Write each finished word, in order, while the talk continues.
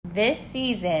this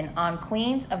season on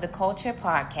Queens of the Culture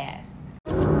podcast.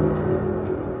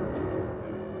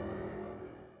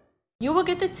 You will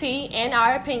get the tea and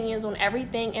our opinions on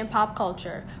everything in pop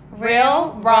culture.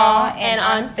 Real, raw, and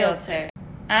unfiltered.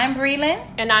 I'm Brelyn.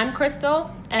 And I'm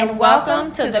Crystal. And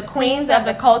welcome to the Queens of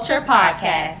the Culture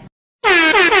podcast.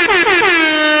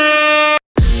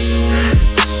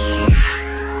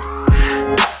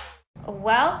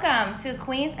 Welcome to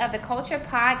Queens of the Culture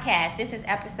podcast. This is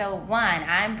episode 1.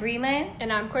 I'm Brelyn.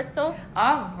 And I'm Crystal.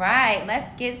 All right,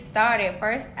 let's get started.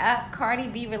 First up, Cardi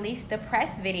B released the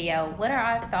press video. What are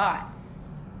our thoughts?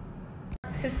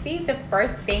 To see the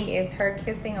first thing is her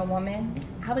kissing a woman,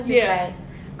 I was just like,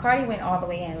 Cardi went all the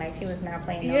way in. Like, she was not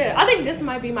playing no games. I think this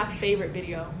might be my favorite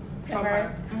video from her.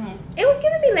 Mm-hmm. It was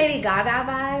giving me Lady Gaga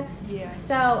vibes. Yeah.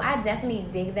 So I definitely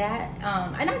dig that.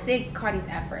 And I dig Cardi's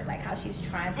effort, like how she's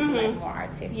trying to be like more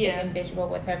artistic and visual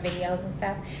with her videos and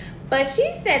stuff. But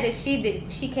she said that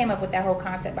she came up with that whole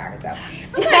concept by herself.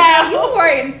 I'm like, you were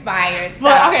inspired. So.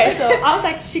 Well, okay, so I was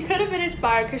like, she could have been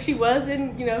inspired because she was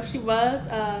in,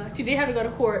 she did have to go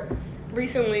to court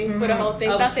recently for the whole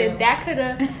thing. So I said that could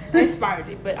have inspired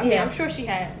it. But I mean, I'm sure she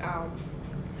had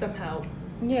some help.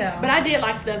 Yeah. But I did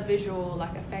like the visual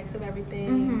effects of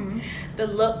everything. The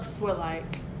looks were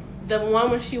like the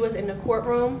one when she was in the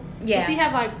courtroom. Yeah. She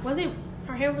had was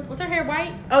her hair was her hair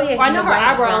white? Oh yeah. I know her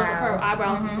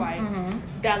eyebrows was white.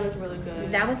 That looked really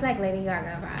good. That was like Lady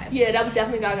Gaga vibes. Yeah, that was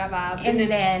definitely Gaga vibes. And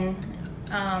then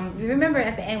you remember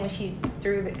at the end when she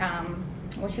threw the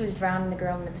when she was drowning the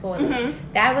girl in the toilet.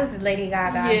 That was Lady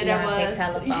Gaga Beyonce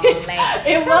telephone. Like,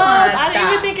 it was. I didn't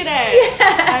even think of that.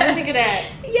 Yeah. I didn't think of that.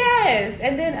 Yes.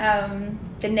 And then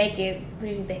the naked. What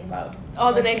did you think about?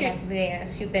 Oh, the naked.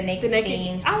 Shoot the naked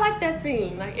scene. I like that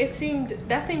scene. Like that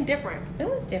seemed different. It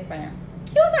was different.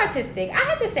 It was artistic. I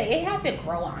had to say it had to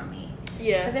grow on me.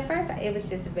 Yeah. Because at first it was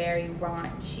just very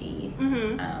raunchy.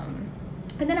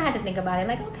 And then I had to think about it,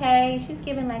 like, okay, she's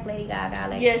giving like Lady Gaga.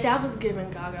 Like, yeah, that was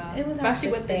giving Gaga. It was especially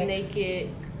artistic. With the naked.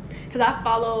 Because I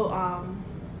follow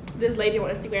this lady on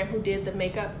Instagram who did the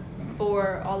makeup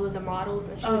for all of the models,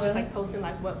 and she was just like posting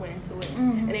like what went into it,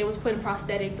 and they was putting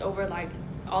prosthetics over like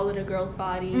all of the girls'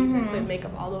 bodies and putting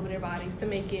makeup all over their bodies to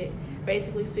make it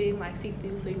basically seem like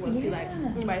see-through, so you wouldn't see like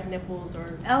anybody's nipples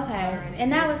or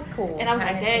and that was cool. And I was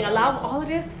like, dang, allow all of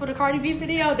this for the Cardi B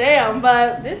video, damn.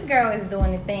 But this girl is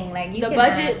doing the thing. Like the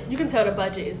budget, you can tell the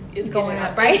budget is going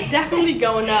up, right? It's definitely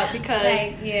going up because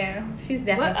like she's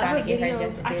definitely starting to get her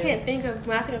just. I can't think of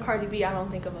when I think of Cardi B, I don't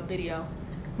think of a video.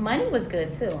 Money was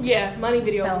good too. Yeah, Money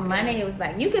video. So was Money, good. It was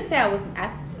like you could tell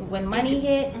when Money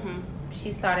hit.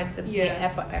 She started to get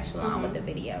upper echelon with the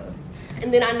videos.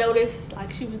 And then I noticed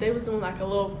like they was doing like a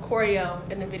little choreo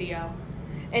in the video.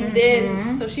 And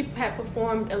then so she had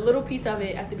performed a little piece of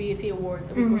it at the BET Awards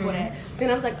a week before that. Then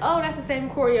I was like, oh, that's the same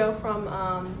choreo from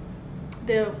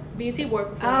the BET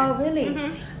Award performance. Oh,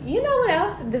 really? You know what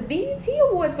else? The BET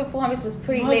Awards performance was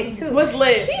pretty lit too. Was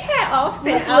lit. She had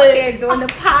Offset out there doing the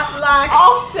pop lock.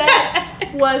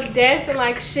 Offset was dancing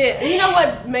like shit. And you know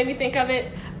what made me think of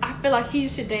it? I feel like he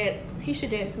should dance. He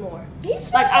should dance more. He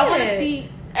should. Like, I want to see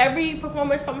every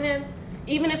performance from him,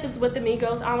 even if it's with the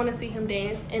Migos. I want to see him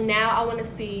dance, and now I want to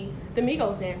see the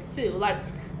Migos dance too. Like,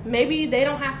 maybe they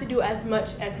don't have to do as much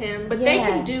as him, but they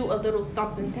can do a little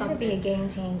something. That'd be a game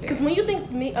changer. Because when you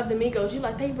think of the Migos, you're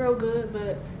like, they real good,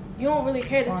 but you don't really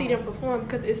care to see them perform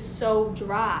because it's so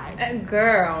dry.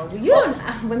 Girl,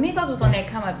 when Migos was on their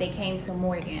come up, they came to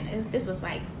Morgan. This was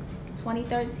like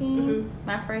 2013,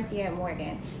 my first year at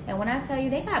Morgan, and when I tell you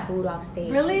they got booed off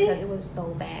stage because it was so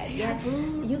bad.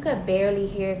 You could barely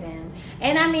hear them.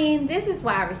 And I mean, this is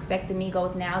why I respect the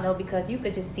Migos now though, because you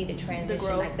could just see the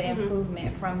transition, like the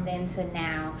improvement from then to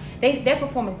now. Their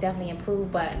performance definitely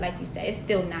improved, but like you said, it's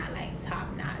still not like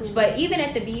top notch. But even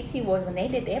at the BET Awards when they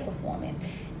did their performance,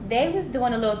 they was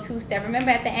doing a little two-step. Remember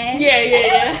at the end? Yeah.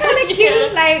 It was kind of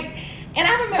cute, like. And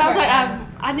I remember I was like,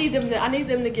 I need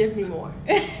them to give me more.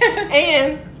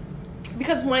 And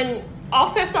because when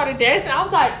Offset started dancing, I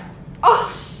was like, oh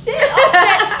shit,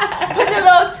 Offset put a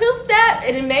little two-step,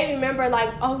 and it made me remember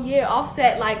like, oh yeah,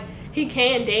 Offset, like he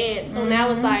can dance. So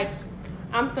now it's like,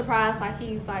 I'm surprised like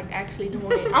he's like actually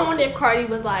doing it. I wonder if Cardi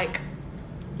was like,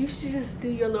 you should just do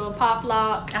your little pop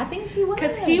lock. I think she was.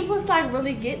 Because he was like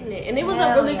really getting it. And it was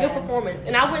a really good performance.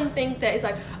 And I wouldn't think that it's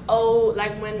like, oh,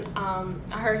 like when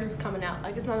I heard he was coming out.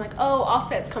 Like, it's not like, oh,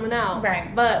 Offset's coming out.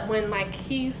 Right. But when like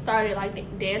he started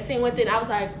like dancing with it, I was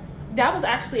like, that was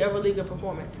actually a really good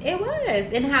performance. It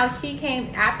was. And how she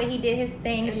came, after he did his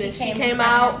thing, and she came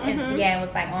out. And it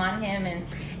was like on him. And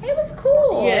it was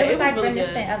cool. Yeah, it was like really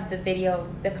reminiscent of the video,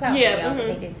 the club video that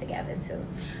they did together too.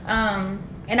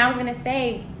 And I was going to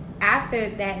say, after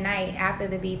that night, after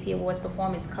the BET Awards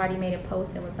performance, Cardi made a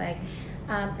post and was like,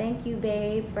 thank you,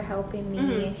 babe, for helping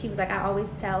me. And she was like, I always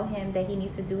tell him that he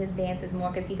needs to do his dances more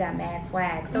because he got mad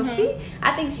swag. So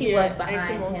I think she was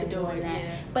behind him doing that.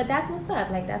 Yeah. But that's what's up.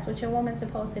 Like, that's what your woman's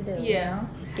supposed to do. You know?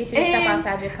 Get your stuff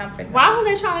outside your comfort zone. Why was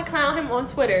they trying to clown him on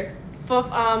Twitter for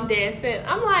dancing?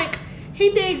 I'm like,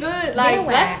 he did good. Like,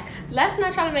 let's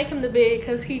not try to make him the big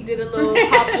because he did a little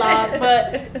pop lock.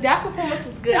 But that performance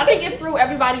was good. I think it threw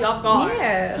everybody off guard.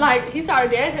 Yeah. Like, he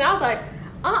started dancing. I was like,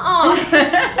 what?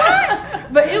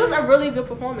 But it was a really good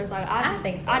performance. Like, I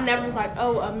think so. I never was like,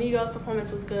 oh, Amigos'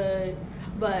 performance was good,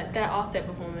 but that Offset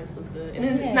performance was good. And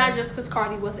it's not just because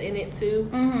Cardi was in it too,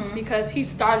 because he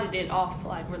started it off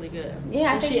like really good.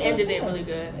 Yeah, and she ended it really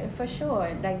good for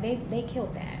sure. Like they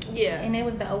killed that. Yeah, and it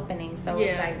was the opening, so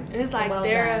it's like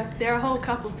they're a whole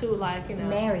couple too. Like, you know,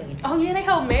 married. Oh yeah, they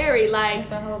whole married. Like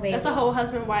that's a whole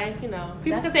husband wife. You know,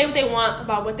 people can say what they want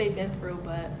about what they've been through,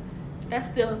 but that's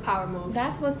still a power move.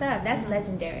 That's what's up. That's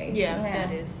legendary. Yeah,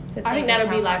 that is. I think that'll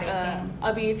be like a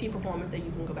BET performance that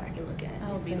you can go back and look at.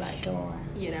 Oh, be for like, sure.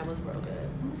 Yeah, that was real good.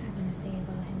 What was I gonna say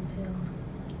about him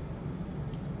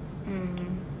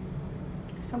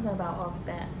too? Something about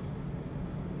Offset.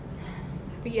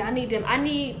 But yeah, I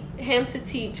need him to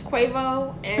teach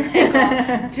Quavo and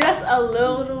Takeoff just a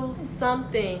little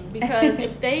something, because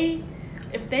if they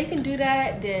can do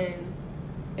that, then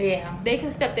they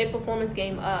can step their performance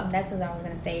game up. That's what I was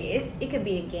gonna say. It could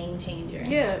be a game changer.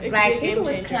 Yeah, it like could be a people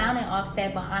game was clowning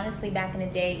Offset, but honestly, back in the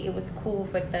day, it was cool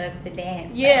for thugs to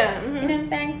dance. Yeah, like, you know what I'm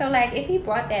saying. So like, if he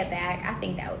brought that back, I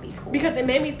think that would be cool. Because it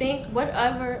made me think, what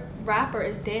other rapper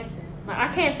is dancing? Like, I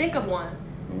can't think of one.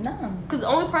 No. Because the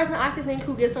only person I can think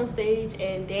who gets on stage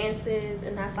and dances,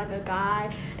 and that's like a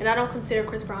guy, and I don't consider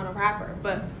Chris Brown a rapper,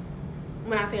 but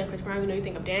when I think of Chris Brown, you know, you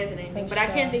think of dance and anything. But I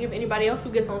can't think of anybody else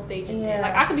who gets on stage and dance.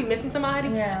 Like, I could be missing somebody,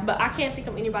 but I can't think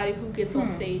of anybody who gets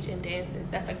on stage and dances.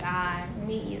 That's a guy.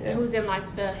 Me either. Who's in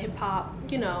like the hip hop,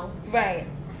 you know,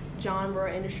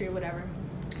 genre, industry, or whatever.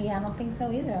 Yeah, I don't think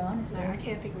so either, honestly. Like, I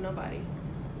can't think of nobody.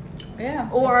 Yeah.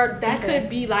 Or that could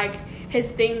be like his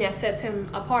thing that sets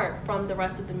him apart from the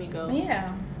rest of the Migos.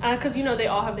 Yeah. Because, you know, they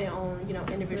all have their own, you know,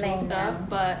 individual stuff.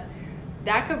 But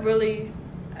that could really...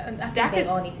 I think they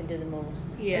all need to do the moves.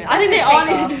 Yeah, I think they all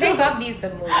need to do Takeoff needs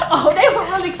some moves. Oh, they would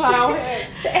really clown him.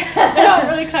 They would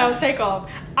really clown Takeoff.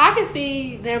 I can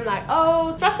see them like, oh,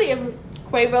 especially if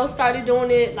Quavo started doing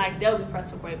it, like, they'll be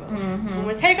pressed for Quavo. But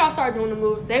when Takeoff started doing the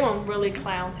moves, they're gonna really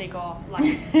clown Takeoff, like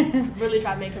really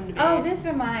try to make him to be. Oh, this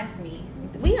reminds me,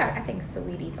 I think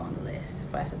Saweetie's on the list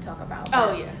for us to talk about.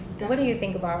 Oh yeah. Definitely. What do you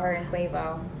think about her and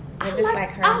Quavo? Or just like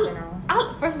her in general?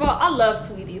 First of all, I love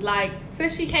Saweetie. Like,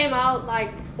 since she came out,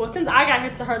 since I got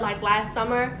hip to her like last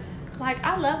summer, like,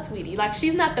 I love Saweetie. Like,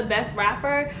 she's not the best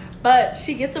rapper, but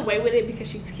she gets away with it because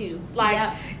she's cute.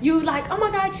 Like, you like, oh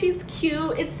my god, she's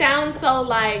cute. It sounds so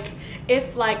like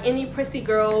if like any prissy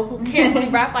girl who can't really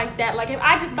rap like that, like if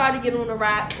I just started getting on a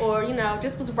rap, or, you know,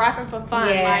 just was rapping for fun,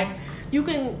 like, you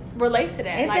can relate to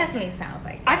that. It like, definitely sounds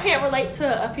like that. I can't relate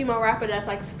to a female rapper that's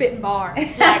like spitting bars.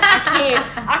 Like, I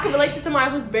can't. I can relate to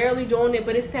somebody who's barely doing it,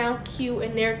 but it sounds cute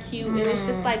and they're cute and it's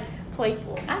just like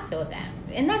playful. I feel that,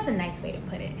 and that's a nice way to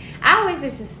put it. I always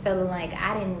was just feeling like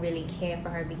I didn't really care for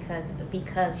her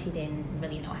because she didn't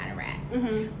really know how to rap.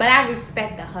 But I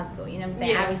respect the hustle. You know what I'm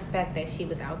saying? I respect that she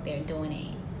was out there doing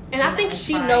it. And I think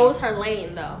she knows her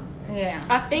lane though. Yeah.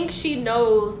 I think she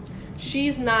knows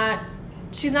she's not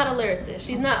a lyricist.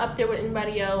 She's not up there with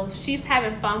anybody else. She's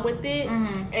having fun with it,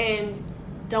 and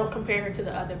don't compare her to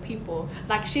the other people.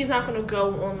 Like, she's not going to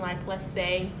go on, like, let's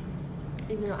say,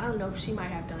 you know, I don't know if she might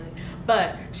have done it,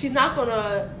 but she's not going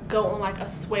to go on, like, a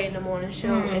Sway in the Morning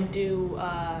show and do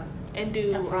a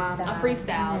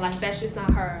freestyle. Like, that's just not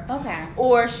her. Okay.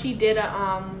 Or she did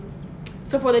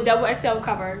so for the Double XL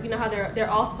cover, you know how they're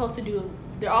all supposed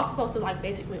to like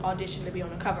basically audition to be on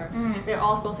the cover. They're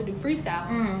all supposed to do freestyle.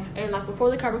 And like before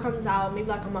the cover comes out, maybe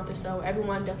like a month or so,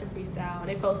 everyone does a freestyle and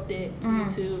they post it to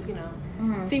YouTube, you know,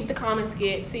 see what the comments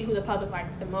get, see who the public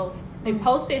likes the most. They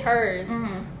posted hers,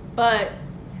 but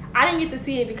I didn't get to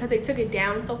see it because they took it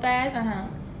down so fast.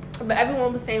 But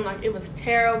everyone was saying like it was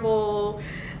terrible.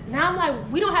 Now I'm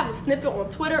like, we don't have a snippet on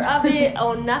Twitter of it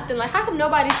or nothing. Like, how come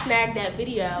nobody snagged that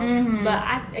video? But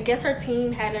I guess her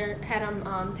team had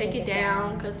them take it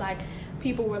down because like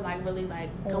people were like really like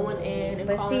going in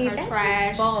and calling her trash.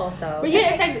 Takes balls though. But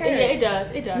yeah, it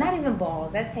does. Not even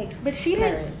balls. That takes. But she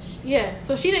courage. didn't. Yeah,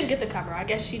 so she didn't get the cover. I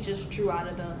guess she just drew out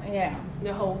of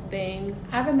the whole thing.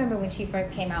 I remember when she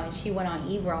first came out and she went on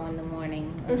Ebro in the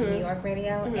morning on New York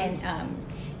radio, and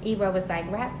Ebro was like,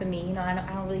 rap for me, you know, I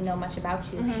don't really know much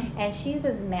about you. And she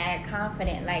was mad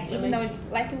confident, like, even though,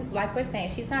 like we're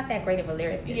saying, she's not that great of a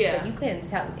lyricist, but you couldn't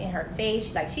tell in her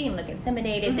face, like, she didn't look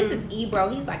intimidated. This is Ebro,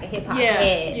 he's like a hip-hop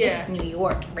head. This is New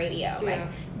York radio, like,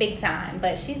 big time.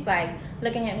 But she's like,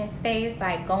 looking at his face,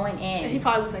 like, going in. And he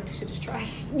probably was like, this shit is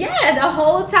trash. Yeah, the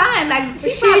whole time. Like,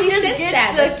 she probably just gets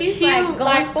that, but she's cute, like,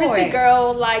 going for prissy it.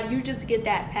 girl, like, you just get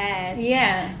that pass.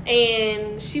 Yeah.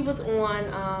 And she was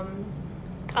on,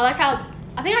 I like how,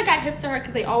 I think I got hip to her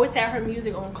because they always had her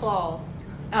music on Claws.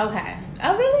 Okay.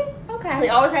 Oh, really? Okay. They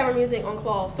always have her music on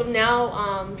Claws. So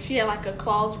now she had like a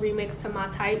Claws remix to My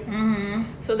Type.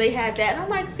 So they had that. And I'm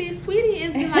like, see, Sweetie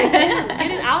is like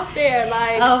getting out there.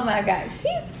 Like, oh my gosh.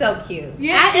 She's so cute.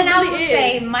 Yeah, she and really I will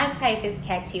say, My Type is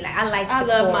catchy. Like, I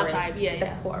love My Type. Yeah,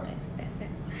 the chorus. That's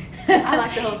it. I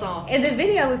like the whole song. And the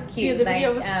video was cute. Yeah, the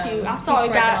video was cute. I saw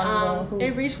it got,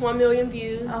 it reached 1 million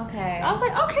views. Okay. So I was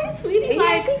like, okay, Sweetie. Yeah,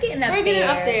 like, she's getting up we're getting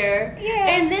up there. Yeah.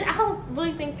 And then I don't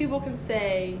really think people can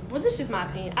say, well, this is just my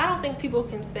opinion. I don't think people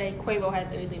can say Quavo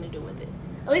has anything to do with it.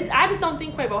 At least I just don't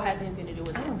think Quavo has anything to do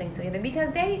with it. I don't think so either,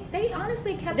 because they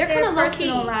honestly kept their their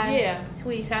personal lives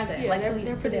to each other, like to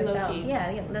themselves. Low-key.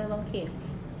 Yeah, they're low key.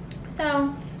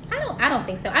 So I don't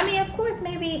think so. I mean, of course,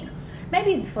 maybe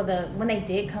for when they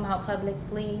did come out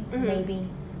publicly,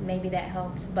 maybe that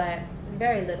helped, but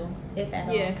very little, if at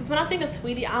all. Yeah, because when I think of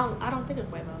Sweetie, I don't think of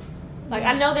Quavo. Like,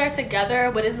 I know they're together,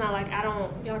 but it's not like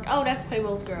you're like, oh, that's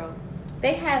Quavo's girl.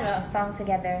 They have a song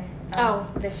together.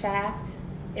 The Shaft.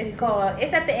 It's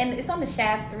at the end. It's on the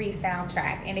Shaft 3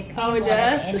 soundtrack, and it came on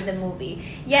at the end of the movie.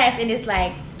 Yes, and it's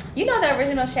like, you know, the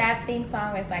original Shaft theme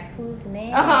song where it's like, who's the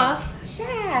man?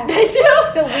 Shaft.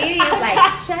 Saweetie is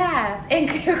like, Shaft, and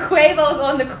Quavo's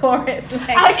on the chorus. Like,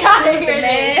 I gotta hear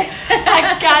this.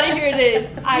 I gotta hear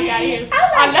this.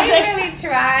 I'm like, they really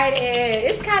tried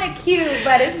it. It's kind of cute,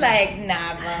 but it's like,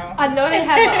 nah, bro. I know they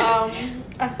have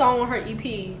a song on her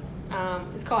EP.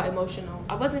 It's called Emotional.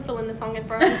 I wasn't feeling the song at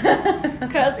first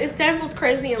because it samples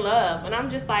Crazy in Love, and I'm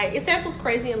just like, it samples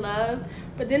Crazy in Love,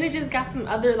 but then it just got some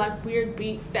other like weird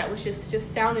beats that was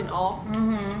just sounding off.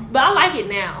 But I like it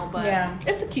now. But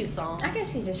it's a cute song. I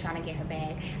guess she's just trying to get her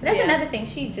bag. That's another thing.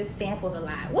 She just samples a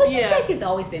lot. Well, she says she's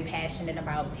always been passionate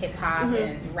about hip hop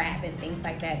and rap and things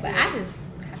like that, but I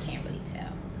can't really tell.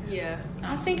 Yeah,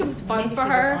 I think it was fun Maybe for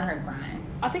she's her. Just on her grind.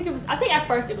 I think at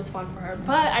first it was fun for her,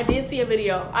 but I did see a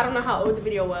video. I don't know how old the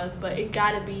video was, but it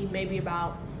gotta be maybe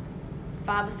about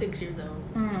 5 or 6 years old.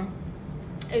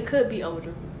 It could be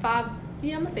older. 5,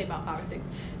 yeah, I'm gonna say about 5 or 6.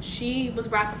 She was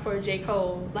rapping for J.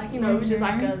 Cole, like, you know, it was just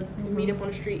like a meet up on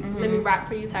the street, let me rap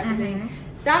for you type of thing.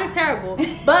 It sounded terrible,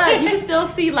 but you can still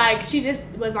see like she just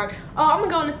was like, oh, I'm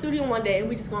gonna go in the studio one day and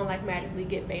we just gonna like magically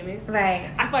get famous. Right.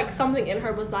 I feel like something in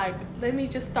her was like, let me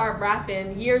just start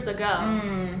rapping years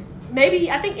ago.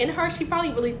 Maybe, I think in her, she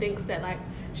probably really thinks that, like,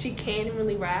 she can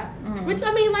really rap. Which,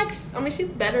 I mean,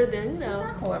 she's better than, you know. She's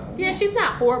not horrible. Yeah, she's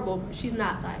not horrible, but she's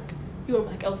not, like, you won't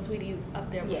be like, oh, Sweetie's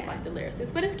up there with, like, the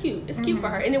lyricist. But it's cute. It's cute for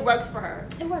her, and it works for her.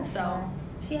 It works for her.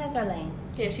 She has her lane.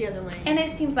 Yeah, she has her lane. And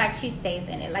it seems like she stays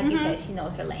in it. Like you said, she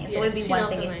knows her lane. So it'd be one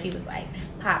thing if she was, like,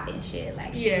 popping shit.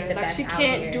 Like, she was the best she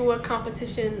can't do a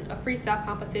competition, a freestyle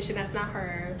competition. That's not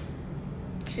her.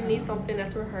 She needs something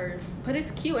that's rehearsed, but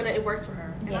it's cute and it works for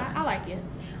her. And I like it.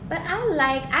 But I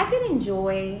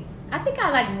think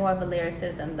I like more of a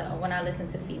lyricism though when I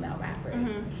listen to female rappers,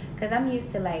 because I'm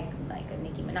used to like a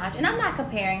Nicki Minaj, and I'm not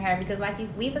comparing her because like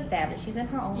we've established she's in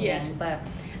her own lane. But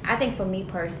I think for me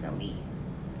personally,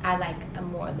 I like a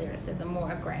more lyricism,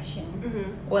 more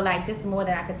aggression, or like just more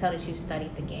that I could tell that you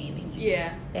studied the game and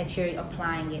that you're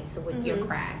applying it to with your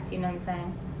craft. You know what I'm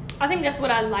saying? I think that's what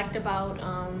I liked about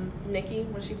Nicki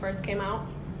when she first came out.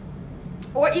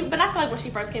 But I feel like when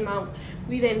she first came out,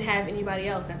 we didn't have anybody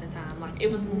else at the time. Like,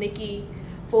 it was Nicki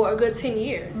for a good 10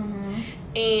 years.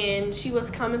 And she was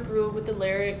coming through with the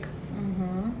lyrics.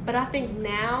 But I think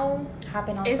now...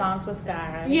 Hopping on songs with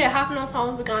guys. Yeah, hopping on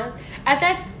songs with guys. At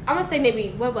that, I'm going to say maybe,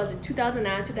 what was it,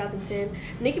 2009, 2010.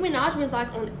 Nicki Minaj was like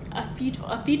on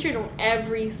featured on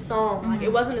every song. Like,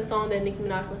 it wasn't a song that Nicki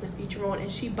Minaj wasn't featured on,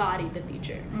 and she bodied the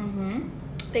feature.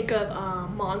 Think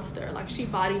of Monster. Like, she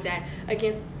bodied that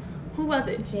against... Who was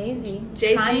it? Jay-Z,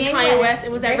 Kanye West.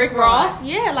 It was that Rick Ross.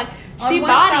 Yeah, like she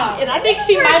bodied, song. And I think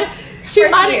she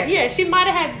might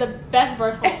have had the best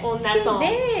verse on that song.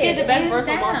 Did. She had the best verse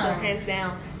on Monster, hands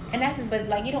down. And that's but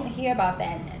like you don't hear about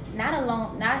that.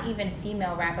 Not even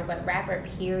female rapper, but rapper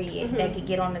period that could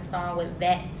get on the song with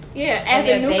vets. Yeah, as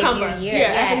a newcomer.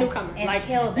 As a newcomer. And like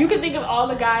kill them. You can think of all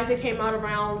the guys that came out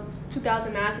around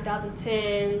 2009,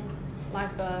 2010.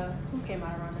 Like who came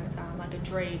out around that time? Like a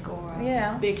Drake or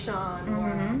a Big Sean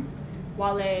or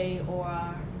Wale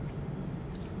or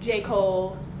J.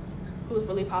 Cole, who was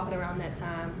really popular around that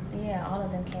time. Yeah, all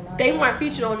of them came out. They weren't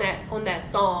featured on that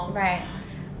song. Right.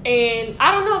 And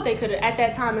I don't know if they could have, at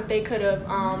that time, if they could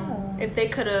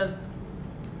have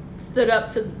stood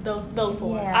up to those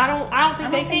four. Yeah. I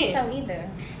don't think they can. So either.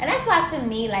 And that's why, to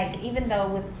me, like, even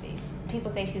though with people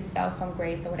say she's fell from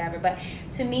grace or whatever, but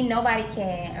to me, nobody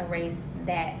can erase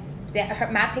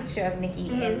my picture of Nicki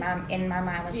in my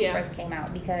mind when she first came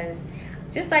out, because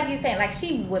just like you said, like,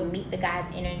 she would meet the guy's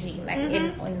energy, like,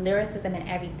 in lyricism and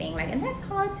everything, like, and that's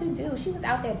hard to do. She was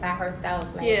out there by herself.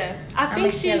 Like, I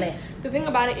think the thing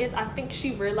about it is, I think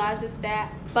she realizes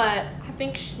that, but I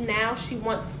think now she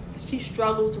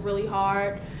struggles really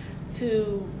hard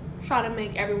to try to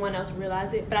make everyone else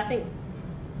realize it. But I think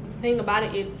the thing about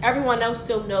it is, everyone else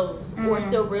still knows or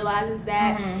still realizes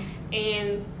that.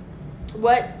 And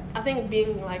what I think,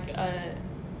 being like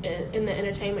in the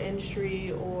entertainment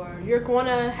industry, or you're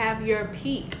gonna have your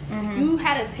peak. You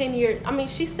had a 10-year, I mean,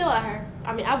 she's still at her,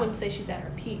 I mean, I wouldn't say she's at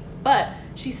her peak, but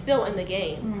she's still in the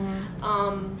game.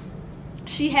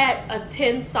 She had a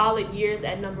 10 solid years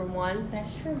at number one.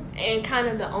 That's true. And kind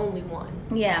of the only one.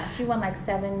 Yeah, she won like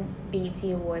 7 BET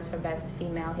Awards for Best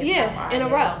Female Hip Hop Artist. In a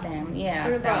row. Yeah,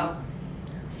 in a row.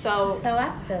 So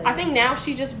I think now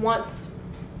she just wants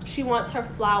her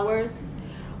flowers,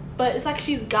 but it's like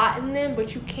she's gotten them,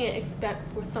 but you can't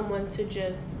expect for someone to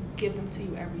just give them to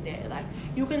you every day. Like,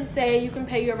 you can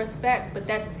pay your respect, but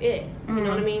that's it. You know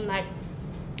what I mean? Like,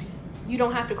 you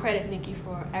don't have to credit Nicki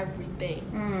for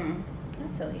everything.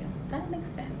 I feel you. That makes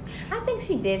sense. I think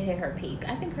she did hit her peak.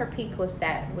 I think her peak was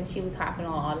that when she was hopping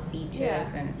on all the features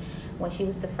and when she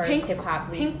was the first hip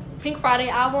hop. Pink Friday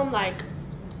album, like,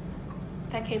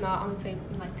 that came out, I'm gonna say,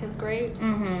 in like 10th grade.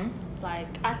 Like,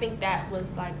 I think that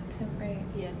was like 10th grade.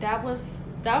 Yeah, that was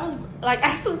like,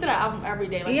 I listen to that album every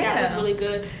day. Like, that was really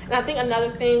good. And I think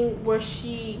another thing where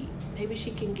maybe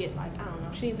she can get, like, I don't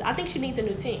know. I think she needs a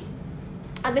new team.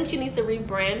 I think she needs to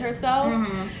rebrand herself,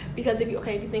 because if you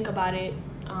think about it,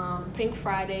 Pink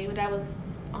Friday, that was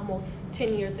almost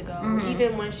 10 years ago.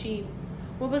 Even when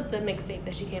what was the mixtape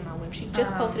that she came out with? She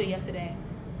just posted it yesterday.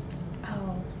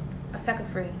 A Sucker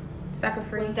Free.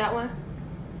 Was that one?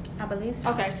 I believe so.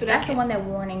 Okay, so that's the one that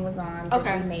Warning was on, the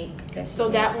remake.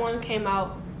 That one came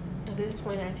out, this is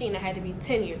 2019, it had to be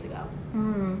 10 years ago.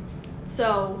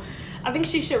 So I think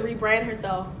she should rebrand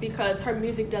herself, because her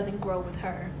music doesn't grow with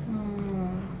her.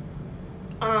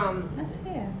 That's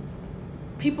fair.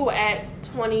 People at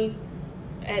 13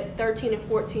 and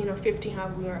 14 or 15, how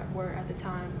we were at the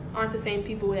time, aren't the same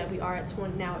people that we are at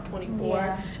 20 now at 24.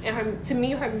 Yeah. And to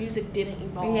me, her music didn't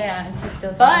evolve. Yeah, and she's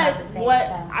still talking about the same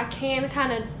stuff. I can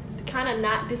kind of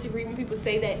not disagree when people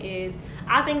say that is,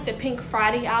 I think the Pink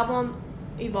Friday album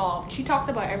evolved. She talked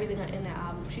about everything in that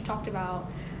album. She talked about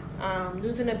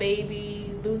losing a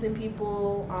baby, losing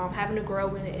people, having to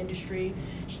grow in the industry.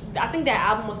 I think that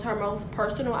album was her most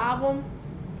personal album,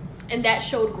 and that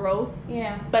showed growth.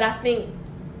 Yeah. But I think...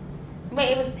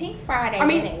 Wait, it was Pink Friday. I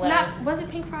mean, was it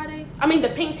Pink Friday? I mean, the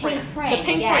Pink Print. The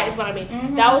Pink Print is what I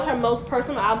mean. That was her most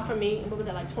personal album for me. What was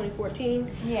that, like 2014?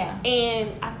 Yeah.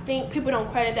 And I think people don't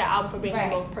credit that album for being her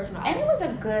most personal album. And it was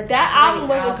a good. That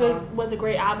album was a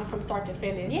great album from start to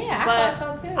finish. Yeah, I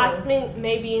thought so too. I think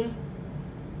maybe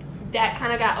that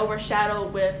kind of got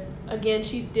overshadowed with. Again,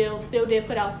 she still did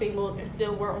put out singles and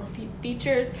still worked on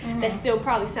features that still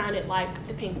probably sounded like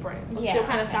the Pink Print. Still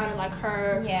kind of sounded like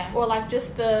her. Yeah. Or like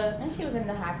just the... And she was in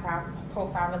the high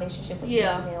profile relationship with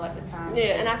Camille at the time.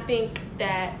 Yeah, and I think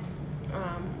that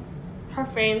her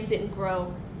fans didn't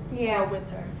grow with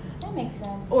her. That makes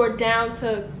sense. Or down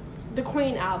to the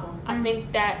Queen album. I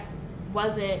think that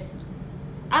wasn't...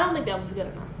 I don't think that was good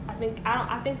enough. I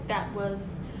think that was...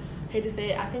 I hate to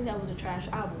say it, I think that was a trash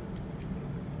album.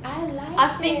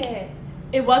 I think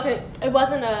it wasn't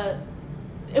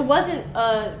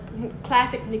a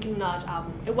classic Nicki Minaj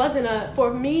album.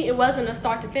 For me it wasn't a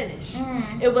start to finish.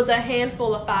 It was a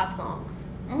handful of 5 songs.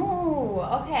 Ooh,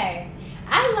 okay.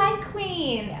 I like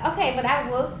Queen. Okay, but I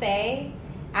will say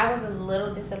I was a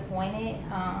little disappointed.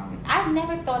 I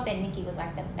never thought that Nicki was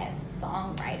like the best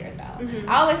songwriter though.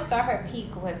 I always thought her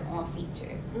peak was on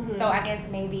features. So I guess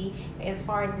maybe as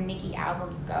far as Nicki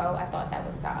albums go, I thought that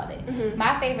was solid.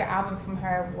 My favorite album from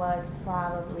her was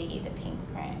probably the Pink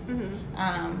Print.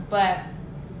 But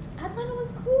I thought it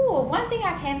was cool. One thing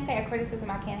I can say, a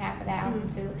criticism I can have for that album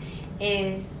too,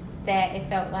 is that it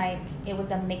felt like it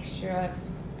was a mixture of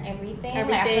everything.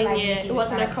 It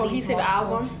wasn't a cohesive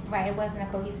album. Right, it wasn't a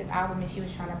cohesive album, and she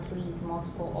was trying to please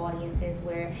multiple audiences,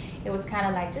 where it was kind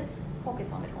of like, just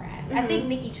focus on the craft. I think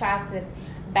Nicki tries to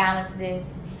balance this,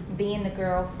 being the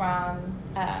girl from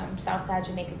Southside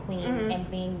Jamaica, Queens, and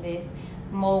being this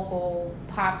mogul,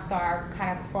 pop star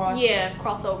kind of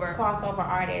crossover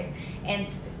artist, and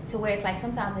to where it's like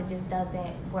sometimes it just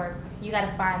doesn't work. You got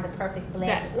to find the perfect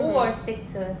blend, or stick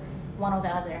to one or the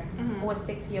other, or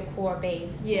stick to your core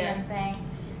base. You know what I'm saying?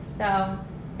 So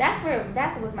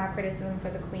that was my criticism for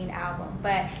the Queen album.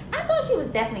 But I thought she was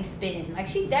definitely spitting. Like,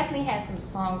 she definitely had some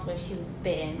songs where she was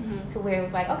spitting to where it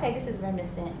was like, okay, this is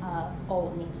reminiscent of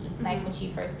old Nicki, like when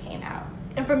she first came out.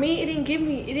 And for me, it didn't give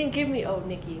me old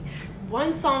Nicki.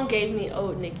 One song gave me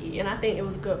old Nicki, and I think it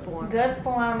was Good Form. Good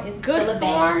Form is Good still a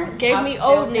Form banger. gave me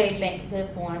old Nicki. Good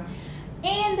Form.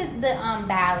 And the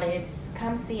ballads,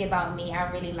 Come See About Me, I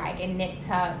really like. And Nip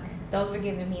Tuck, those were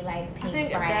giving me like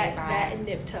Pink Friday vibes. That and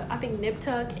Nip Tuck. I think Nip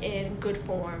Tuck and Good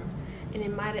Form.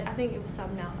 And I think it was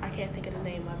something else. I can't think of the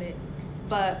name of it.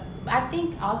 But I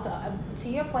think also, to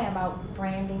your point about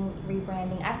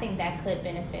rebranding, I think that could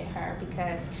benefit her,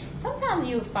 because sometimes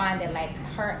you find that like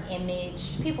her image,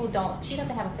 she doesn't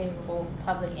have a favorable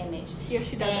public image. Yeah,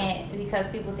 she doesn't. And because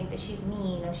people think that she's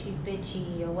mean or she's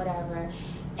bitchy or whatever.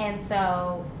 And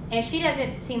she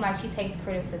doesn't seem like she takes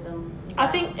criticism. I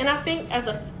think as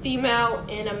a female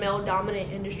in a male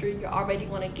dominant industry, you're already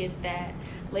going to get that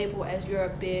label as you're a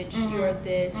bitch, you're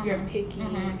this, you're picky.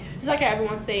 Just like how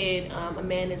everyone said, a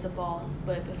man is a boss,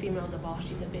 but if a female is a boss,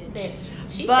 she's a bitch.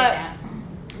 She said that.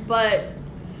 But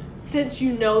since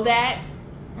you know that,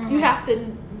 you have to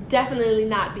definitely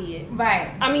not be it.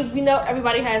 Right. I mean, we know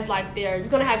everybody has like you're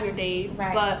gonna have your days,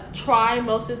 but try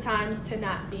most of the times to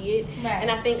not be it. Right.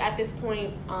 And I think at this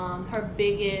point, her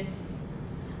biggest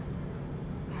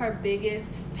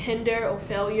hinder or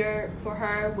failure for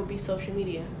her would be social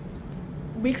media.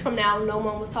 Weeks from now, no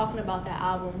one was talking about that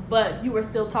album, but you were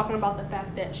still talking about the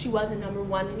fact that she wasn't number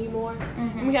one anymore.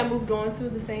 And we had moved on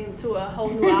to a whole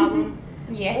new album.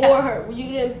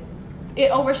 It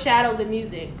overshadowed the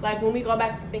music. Like, when we go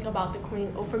back and think about the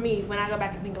Queen, or for me, when I go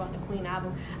back and think about the Queen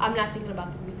album, I'm not thinking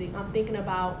about the music. I'm thinking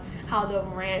about how the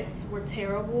rants were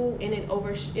terrible, and it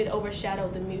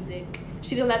overshadowed the music.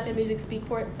 She didn't let the music speak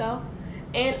for itself.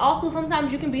 And also,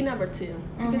 sometimes you can be number two.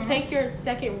 You can take your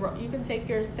second row. You can take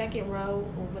your second row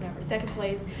or whatever, second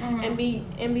place, and be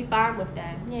fine with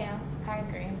that. Yeah, I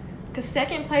agree. Because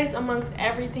second place amongst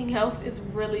everything else is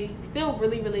still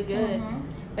really, really good.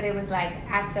 But it was like,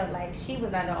 I felt like she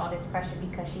was under all this pressure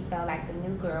because she felt like the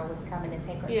new girl was coming to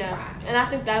take her spot. And I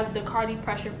think that the Cardi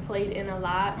pressure played in a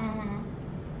lot,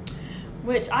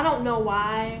 which I don't know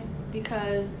why,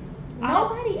 because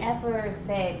nobody ever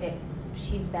said that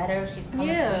she's better, she's coming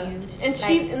for you. And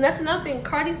and that's another thing.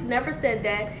 Cardi's never said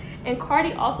that. And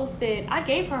Cardi also said, I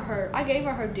gave her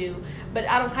her due, but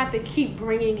I don't have to keep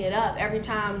bringing it up every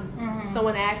time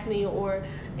someone asks me, or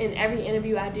in every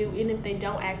interview I do. Even if they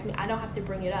don't ask me, I don't have to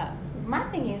bring it up. My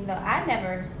thing is, though, I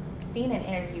never seen an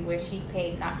interview where she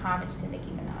paid homage to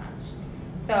Nicki Minaj.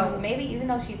 So maybe even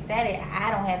though she said it,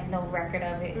 I don't have no record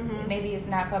of it. Maybe it's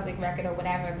not public record or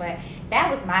whatever, but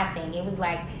that was my thing. It was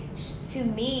like, to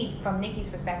me, from Nicki's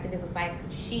perspective, it was like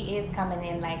she is coming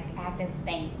in like acting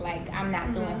stank. Like, I'm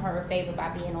not doing her a favor by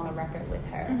being on a record with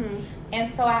her.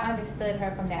 And so I understood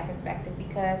her from that perspective,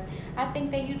 because I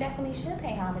think that you definitely should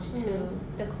pay homage to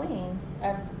the queen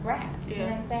of rap. You know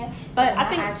what I'm saying? But I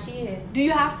think she is. Do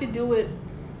you have to do it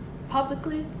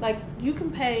publicly? Like, you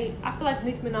can pay. I feel like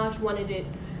Nicki Minaj wanted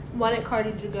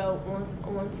Cardi to go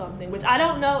on something, which I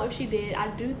don't know if she did. I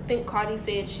do think Cardi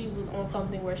said she was on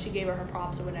something where she gave her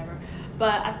props or whatever,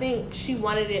 but I think she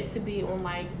wanted it to be on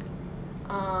like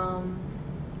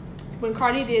when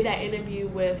Cardi did that interview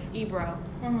with Ebro.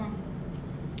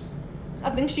 I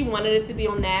think she wanted it to be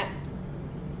on that,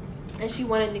 and she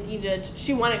wanted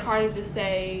Cardi to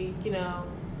say,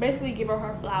 basically give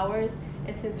her flowers,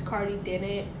 and since Cardi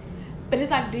didn't. But it's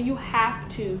like, do you have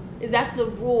to? Is that the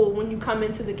rule when you come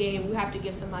into the game? You have to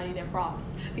give somebody their props.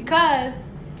 Because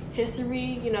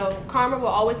history, karma will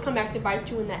always come back to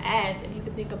bite you in the ass if you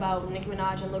can think about Nicki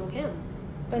Minaj and Lil' Kim.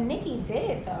 But Nicki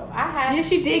did, though. Yeah,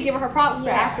 she did give her props,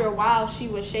 but after a while, she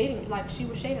was shading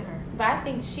her. But I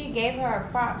think she gave her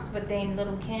props, but then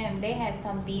Lil' Kim, they had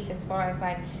some beef as far as,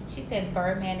 like, she said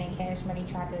Birdman and Cash Money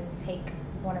tried to take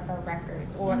one of her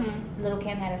records, or Lil'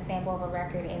 Kim had a sample of a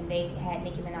record and they had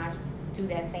Nicki Minaj do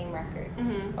that same record,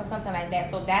 or something like that.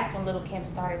 So that's when Lil' Kim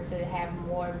started to have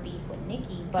more beef with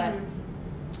Nicki, but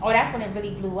that's when it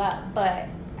really blew up. But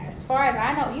as far as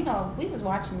I know, we was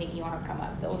watching Nicki on her come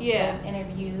up, those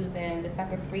interviews and the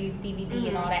Sucker Free DVD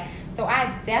and all that. So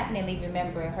I definitely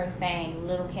remember her saying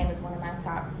Lil' Kim is one of my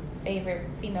top favorite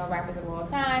female rappers of all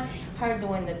time. Her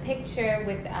doing the picture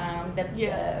with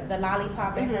the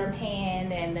lollipop in her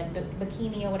hand and the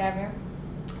bikini or whatever.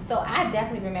 So I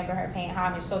definitely remember her paying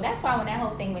homage. So that's why when that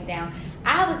whole thing went down,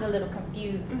 I was a little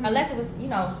confused. Unless it was,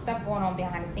 stuff going on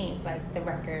behind the scenes, like the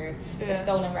record, the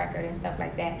stolen record and stuff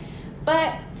like that.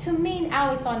 But to me, I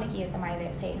always saw Nicki as somebody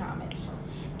that paid homage.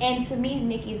 And to me,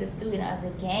 Nicki is a student of the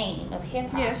game of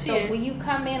hip hop. Yeah, so when you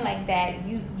come in like that,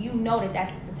 you know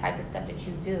that's the type of stuff that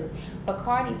you do. But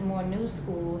Cardi's more new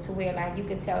school, to where like you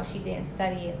could tell she didn't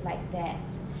study it like that.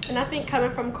 And I think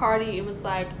coming from Cardi, it was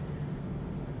like,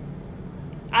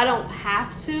 I don't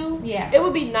have to. Yeah. It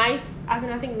would be nice. I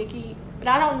think Nicki, but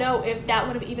I don't know if that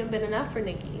would have even been enough for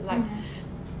Nicki. Like,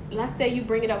 let's say you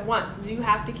bring it up once. Do you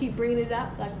have to keep bringing it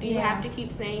up? Like, do you have to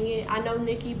keep saying it? I know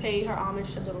Nicki paid her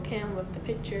homage to Lil' Kim with the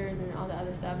pictures and all the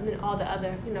other stuff. And then all the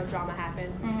other, drama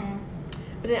happened.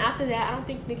 But then after that, I don't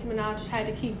think Nicki Minaj had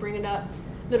to keep bringing up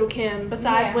Lil' Kim.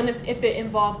 Besides when if it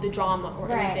involved the drama or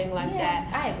anything like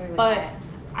that. I agree with that.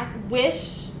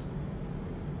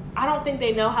 I don't think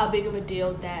they know how big of a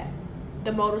deal that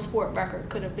the Motorsport record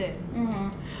could have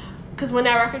been. Because when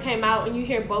that record came out and you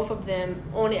hear both of them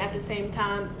on it at the same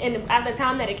time, and at the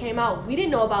time that it came out, we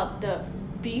didn't know about the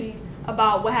beef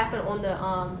about what happened on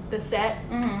the set.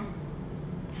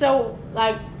 So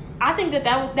like, I think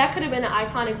that could have been an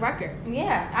iconic record.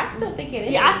 Yeah, I still think it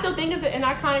is. Yeah, I still think it's an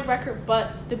iconic record,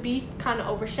 but the beef kind of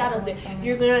overshadows it.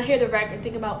 You're gonna hear the record and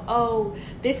think about, oh,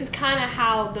 this is kind of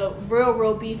how the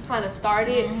real beef kind of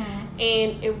started,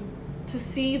 and to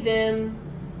see them.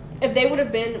 If they would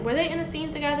have been, were they in a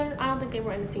scene together? I don't think they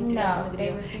were in a scene together on the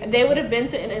video. If they would have been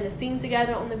in a scene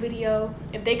together on the video,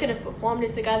 if they could have performed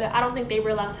it together, I don't think they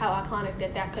realized how iconic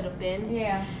that could have been.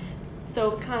 Yeah. So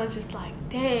it was kind of just like,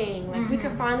 dang, like we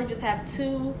could finally just have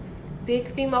two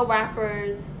big female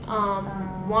rappers,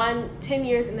 one 10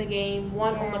 years in the game,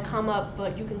 one on the come up,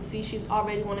 but you can see she's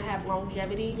already want to have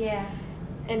longevity. Yeah.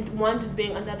 And one just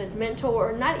being another's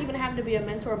mentor, or not even having to be a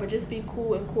mentor, but just be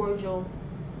cool and cordial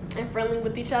and friendly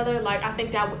with each other. Like, I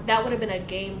think that would have been a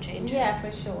game changer. Yeah,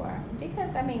 for sure.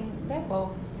 Because I mean, they're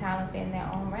both talented in their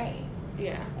own right.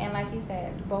 Yeah. And like you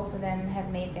said, both of them have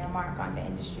made their mark on the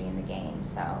industry and the game,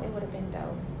 so it would have been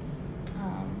dope.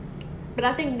 But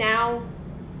I think now,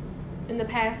 in the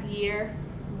past year,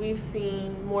 we've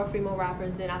seen more female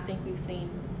rappers than I think we've seen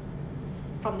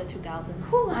from the 2000s.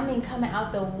 Whew, I mean, coming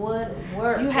out the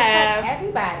woodwork. You have like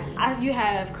everybody. You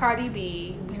have Cardi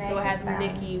B. We Meg still have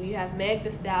Stallion. Nicki. You have Meg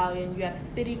The Stallion. You have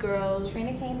City Girls.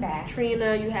 Trina came back.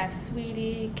 You have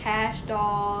Sweetie, Cash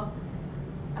Doll,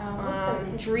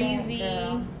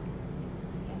 Dreezy,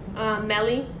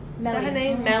 Melly. Is that her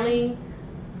name? Melly.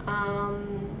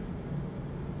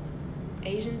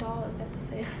 Asian Doll. Is that the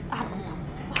same? I don't know.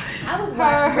 I was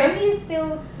watching. Remy is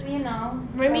still,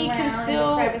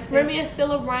 Remy is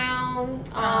still around.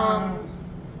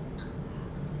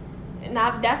 And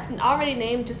that's already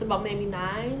named just about maybe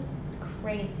 9.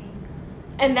 Crazy.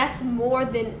 And that's more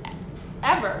than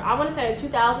ever. I want to say early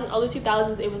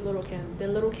 2000s, it was Lil' Kim.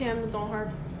 Then Lil' Kim was on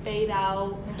her fade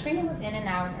out. And Trina was in and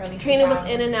out in early 2000s. Trina was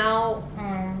in and out.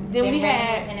 Then we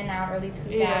had was in and out early 2000s.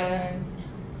 Yeah.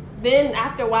 Then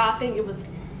after a while, I think it was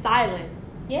silent.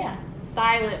 Yeah.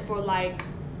 Silent for like,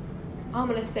 I'm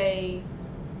gonna say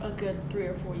a good 3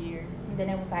 or 4 years. And then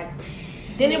it was like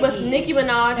it was Nicki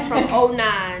Minaj from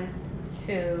 09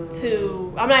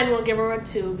 to I'm not even gonna give her a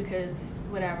 2 because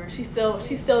whatever, she's still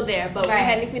there, but we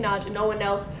had Nicki Minaj and no one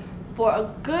else for a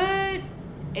good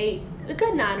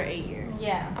 9 or 8 years.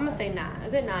 Yeah, I'm gonna say 9, a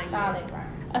good 9 years.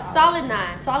 A solid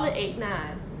 9, solid 8,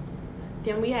 9.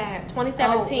 Then we had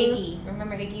 2017. Iggy.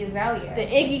 Remember Iggy Azalea? The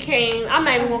Iggy came. I'm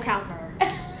not even gonna count her.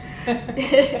 Then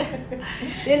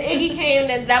Iggy came,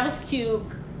 and that was cute.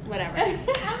 Whatever.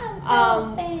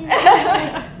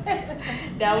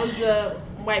 That was the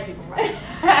white people, right?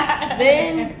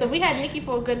 Then, so we had Nicki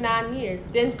for a good 9 years.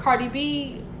 Then Cardi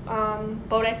B,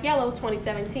 Bodak Yellow,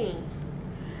 2017.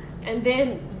 And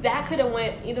then that could have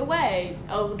went either way.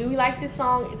 Oh, do we like this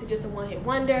song? Is it just a one-hit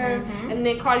wonder? And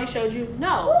then Cardi showed you,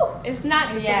 no, it's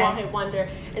not just a one-hit wonder.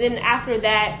 And then after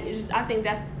that, I think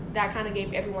that kind of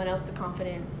gave everyone else the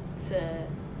confidence to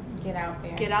get out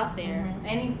there.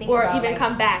 Or even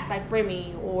come back, like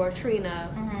Remy or Trina.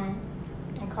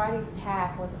 And Cardi's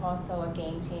path was also a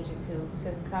game changer too.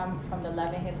 To come from the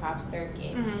love and hip hop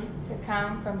circuit, to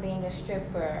come from being a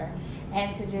stripper,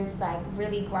 and to just like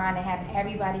really grind and have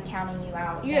everybody counting you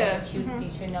out, saying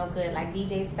that you're no good. Like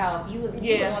DJ Self, you was on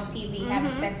TV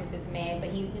having sex with this man, but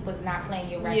he was not playing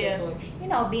your records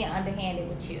or being underhanded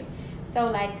with you. So,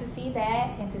 like, to see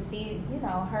that and to see,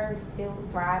 her still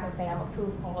thrive and say, I'm going to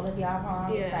prove all of y'all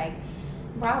wrong. It's like,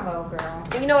 bravo, girl.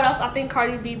 And you know what else? I think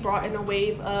Cardi B brought in a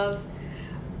wave of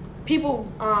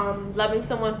people loving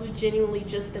someone who's genuinely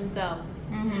just themselves.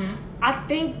 I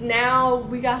think now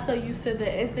we got so used to the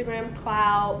Instagram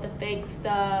clout, the fake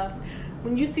stuff.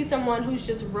 When you see someone who's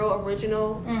just real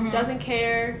original, doesn't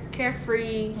care,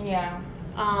 carefree. Yeah.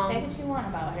 Say what you want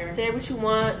about her. Say what you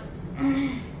want.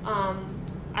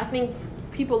 I think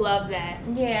people love that.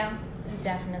 Yeah,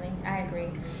 definitely. I agree.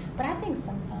 But I think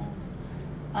sometimes,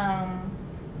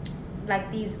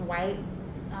 like these white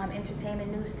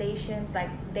entertainment news stations, like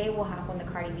they will hop on the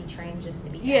Cardi B train just to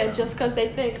be down. Just because they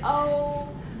think, oh,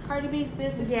 Cardi B's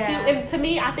this is cute. And to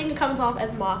me, I think it comes off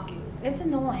as mocking. It's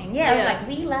annoying. Yeah, like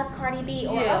we love Cardi B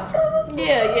or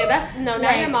that's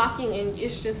now you're mocking and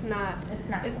it's just not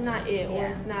it's not it or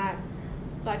it's not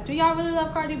like, do y'all really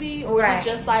love Cardi B or is it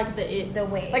just like the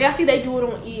way, like I see they do it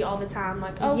on E all the time,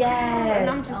 like and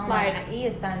I'm just like E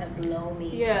is starting to blow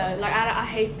me. Like I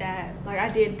hate that. Like I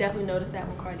did definitely notice that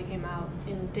when Cardi came out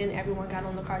and then everyone got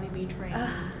on the Cardi B train.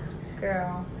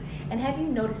 Girl, and have you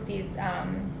noticed these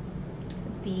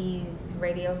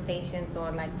radio stations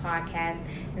or like podcasts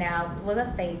now, well,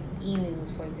 let's say E-News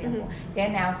for example,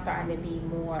 they're now starting to be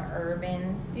more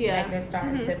urban. Like they're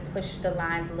starting to push the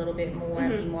lines a little bit more,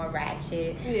 be more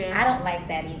ratchet. I don't like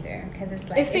that either because it's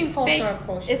like it seems fake.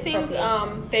 It seems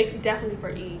fake, definitely for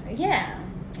E.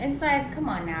 It's like, come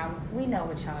on now, we know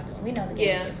what y'all doing, we know the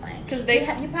games you're playing,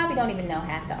 because you probably don't even know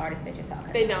half the artists that you're talking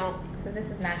about. They don't, because this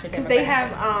is not your demographic. Because they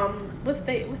have what's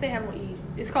they have on E?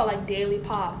 It's called like Daily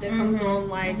Pop that comes on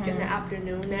like in the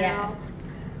afternoon now.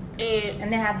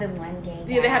 And they have the one gay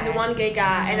guy. They have the one gay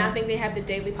guy, and I think they have the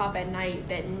Daily Pop at night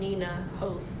that Nina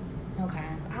hosts. Okay.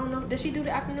 I don't know. Does she do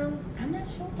the afternoon? I'm not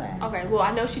sure. Okay. Well,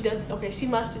 I know she does. Okay, she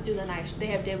must just do the night. They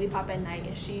have Daily Pop at night,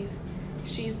 and she's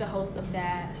the host of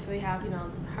that. So they have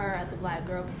her as a black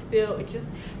girl, but still, it just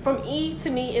from E to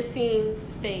me it seems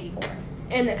fake,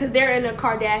 and because they're in a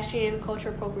Kardashian culture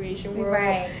appropriation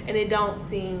world, and it don't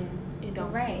seem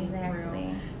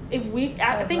real. If we,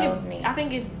 I think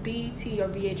if BET or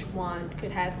VH1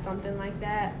 could have something like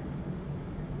that,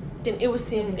 then it would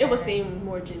seem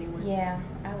more genuine. Yeah,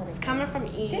 I would. It's coming from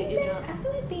E. I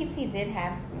feel like BET did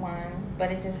have one,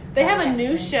 but it just they have a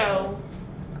new show.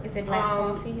 Is it Black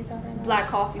Coffee you're talking about? Black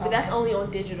Coffee, but that's only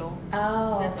on digital.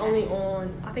 Oh. That's only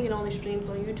on, I think it only streams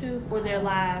on YouTube or they're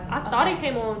live. I thought it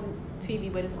came on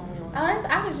TV, but it's only on. That's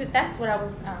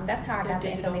how I got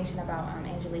the information about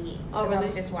Angela Yee. Oh, really? I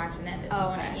was just watching that this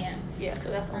morning. Yeah, so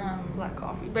that's on Black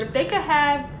Coffee. But if they could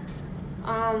have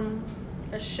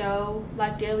a show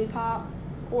like Daily Pop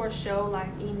or a show like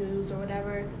E-News or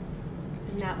whatever,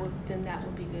 then that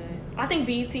would be good. I think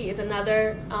BET is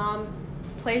another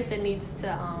place that needs to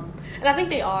and I think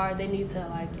they need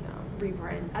to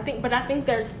rebrand. I think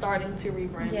they're starting to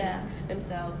rebrand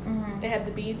themselves. They have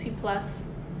the BET Plus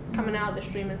coming out, the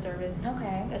streaming service.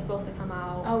 Okay. That's supposed to come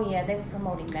out. Oh yeah, they were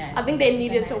promoting that. I think they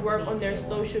needed to work on their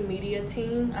social media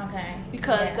team. Okay.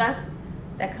 Because that's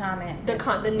that comment.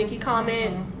 The Nicki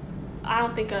comment. I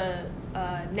don't think a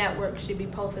network should be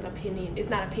posting opinion. It's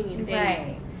not opinion based.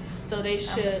 Right. So they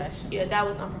should. Yeah, that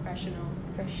was unprofessional.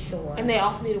 For sure. And they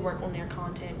also need to work on their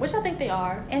content, which I think they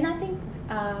are. And I think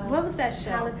what was that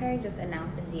show? Tyler Perry just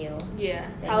announced a deal. Yeah,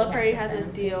 Tyler Perry has a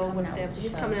deal with them.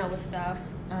 He's coming out with stuff.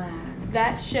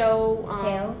 That show,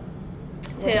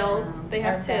 Tales. They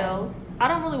have Tales. I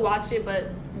don't really watch it,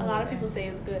 but a lot of people say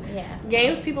it's good. Yes.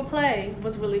 Games People Play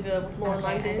was really good with Lauren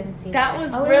London. I didn't see that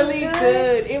was really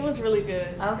good. It was really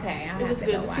good. Okay, it was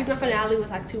good. The season finale was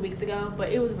like 2 weeks ago,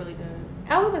 but it was really good.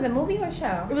 Oh, it was a movie or a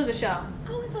show? It was a show.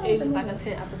 Oh, I thought it was like a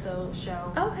 10-episode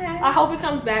show. Okay. I hope it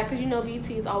comes back because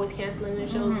BET is always canceling their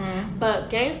shows. But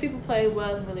Games People Play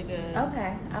was really good.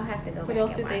 Okay, I'll have to go. What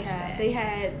else did they have? They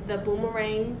had the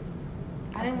Boomerang.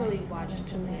 I didn't really watch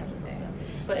too many episodes of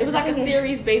it, but it was like a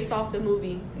series based off the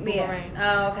movie Boomerang.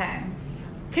 Oh, okay.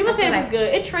 People say it was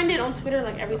good. It trended on Twitter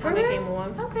like every time it came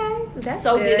on. Okay, that's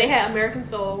so good. They had American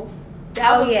Soul.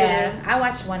 That was good. I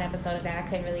watched one episode of that. I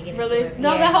couldn't really get into it.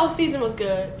 No, that whole season was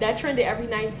good. That trended every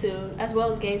night too, as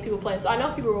well as Games People Play. So I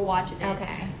know people were watching it.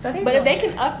 Okay, so but if they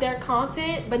can up their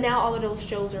content, but now all of those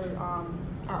shows are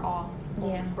off.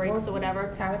 Breaks or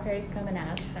whatever. Tyler Perry's coming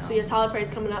up. So yeah, Tyler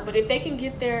Perry's coming up. But if they can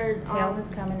get their Tales is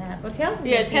coming up. Well, Tales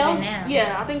is now.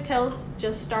 Yeah, I think Tales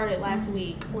just started last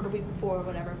week or the week before or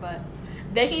whatever. But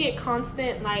they can get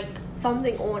constant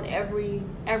something on every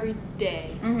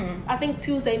day. I think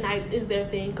Tuesday nights is their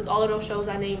thing because all of those shows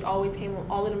I named all of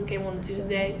them came on a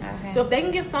Tuesday. Okay. So if they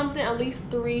can get something at least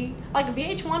 3, like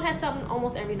VH1 has something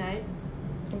almost every night.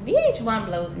 VH1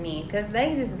 blows me because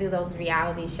they just do those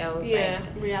reality shows. Yeah,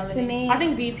 reality. To me, I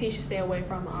think BET should stay away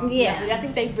from reality. I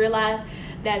think they realized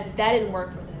that didn't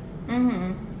work for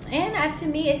them. And to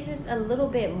me, it's just a little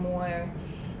bit more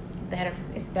better.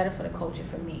 It's better for the culture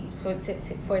for me for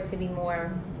it to be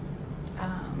more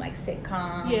like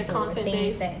sitcoms, content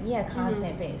based.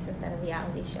 Content based instead of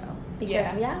reality show.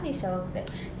 Because reality shows,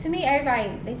 to me,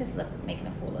 everybody they just look making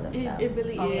a fool of themselves. It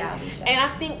really on is. Reality show. And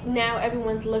I think now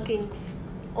everyone's looking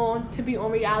to be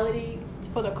on reality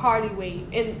for the Cardi wave,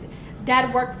 and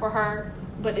that worked for her.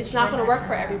 But it's not going to work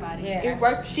for everybody. Yeah. It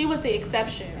worked. She was the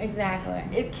exception. Exactly.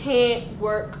 It can't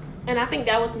work. And I think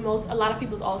that was a lot of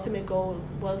people's ultimate goal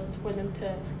was for them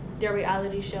to, their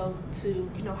reality show to,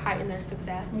 heighten their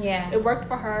success. Yeah. It worked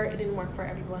for her. It didn't work for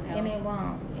everyone else. And it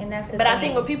won't. And that's the But thing. I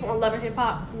think with people on Love and Hip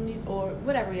Hop or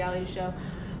whatever reality show,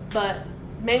 but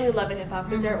mainly Love and Hip Hop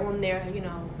because they're on there,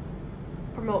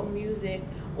 promoting music.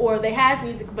 Or they have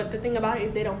music, but the thing about it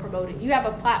is they don't promote it. You have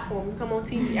a platform. You come on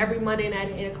TV every Monday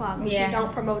night at 8 o'clock, but you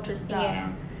don't promote your stuff.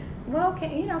 Yeah. Well,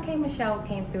 K Michelle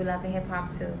came through Love and Hip Hop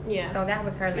too. Yeah. So that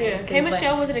was her lane too. K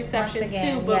Michelle was an exception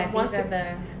too, but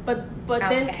but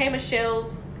then K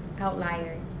Michelle's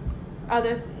outliers.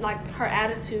 Her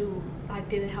attitude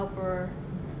didn't help her.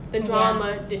 The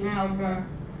drama didn't help her.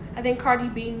 I think Cardi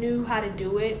B knew how to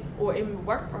do it, or it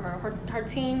worked for her. Her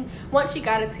team, once she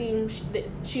got a team,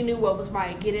 she knew what was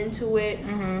right. Get into it.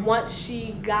 Once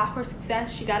she got her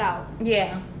success, she got out.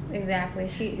 Yeah, exactly.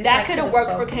 That could have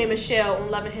worked for K Michelle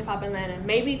on Love and Hip Hop Atlanta.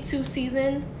 Maybe 2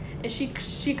 seasons, and she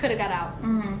could have got out.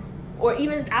 Or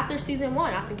even after season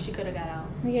 1, I think she could have got out.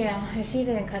 Yeah, and she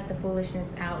didn't cut the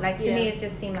foolishness out. To me, it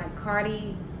just seemed like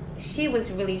Cardi. She was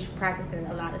really practicing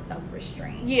a lot of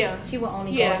self-restraint. Yeah. She would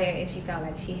only go there if she felt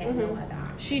like she had no other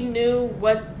option. She knew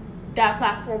what that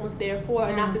platform was there for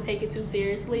and not to take it too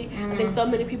seriously. I think so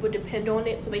many people depend on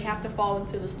it, so they have to fall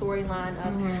into the storyline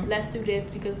of let's do this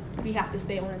because we have to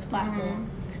stay on this platform.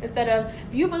 Instead of,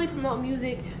 if you really promote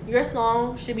music, your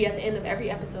song should be at the end of every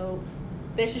episode.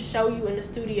 They should show you in the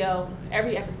studio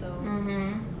every episode.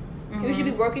 You should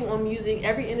be working on music.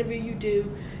 Every interview you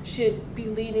do should be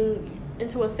leading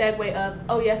into a segue of,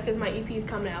 oh yes, because my EP is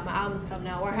coming out, my album's coming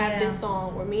out, or I have this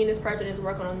song, or me and this person is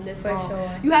working on this song.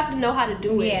 Sure. You have to know how to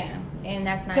do it. Yeah, and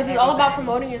that's not because it's all about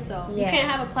promoting yourself. You can't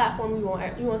have a platform you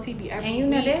on TV every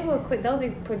week. They will quit. Those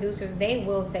producers, they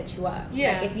will set you up.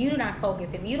 Yeah. If you do not focus,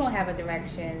 if you don't have a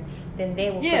direction, then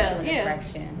they will put you in a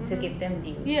direction to get them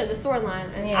views. Yeah, the storyline.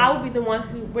 And I will be the one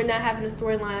who, we're not having a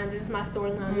storyline. This is my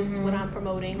storyline. This is what I'm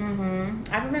promoting.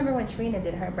 I remember when Trina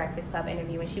did her Breakfast Club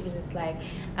interview, and she was just like,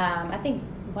 I think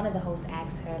one of the hosts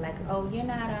asked her, like, oh, you're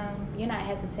not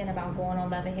hesitant about going on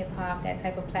Love and Hip Hop, that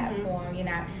type of platform. You're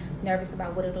not nervous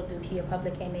about what it'll do to your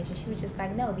public image. And she was just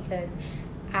like, no, because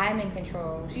I'm in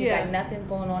control. She's like, nothing's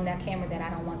going on that camera that I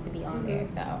don't want to be on there,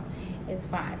 so it's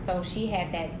fine. So she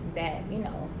had that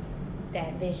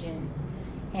vision.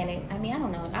 And I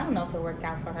don't know if it worked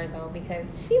out for her though,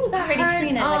 because she was already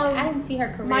Trina. I didn't see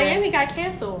her career. Miami got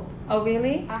canceled. Oh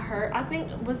really? I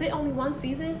think, was it only 1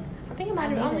 season? I think it might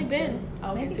have only been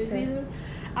maybe 2 seasons.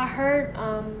 I heard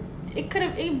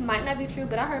it might not be true,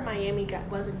 but I heard Miami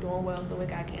wasn't doing well, so it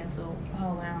got canceled.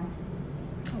 Oh wow.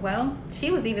 Well,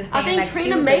 she was even saying I think like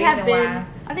Trina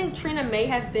may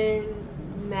have been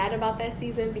mad about that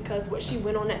season because what she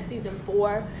went on that season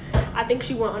for, I think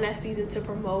she went on that season to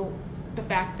promote the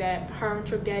fact that her and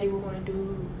Trick Daddy were going to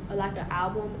do an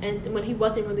album, and when he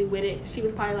wasn't really with it, she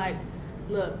was probably like,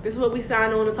 look, this is what we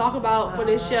signed on to talk about for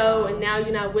this show, and now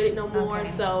you're not with it no more,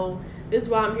 so this is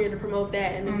why I'm here to promote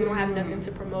that, and we don't have nothing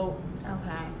to promote.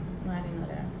 Okay. No, I didn't know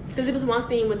that. Because it was one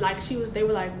scene with they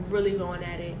were like really going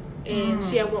at it, and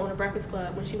she had went on a Breakfast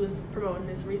Club when she was promoting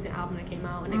this recent album that came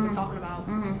out, and they were talking about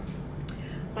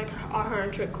like are her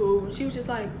and Trick cool, and she was just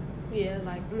like, yeah,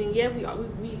 like we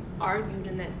argued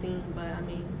in that scene, but I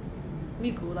mean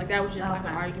we cool, like that was just like an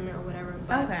argument or whatever.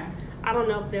 But I don't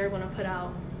know if they're gonna put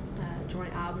out a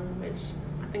joint album, which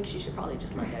I think she should probably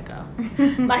just let that go.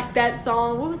 Like that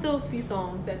song, what was those few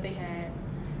songs that they had?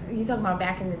 You talking about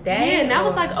back in the day? Yeah, and that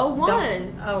was like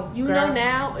 01. You Know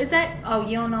Now? Is that? Oh,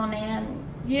 You Don't Know Now.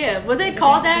 Yeah, was they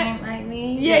called that? Like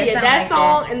me? Yeah, that like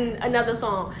song that. And another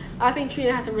song. I think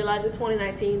Trina has to realize it's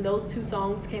 2019. Those 2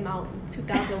 songs came out in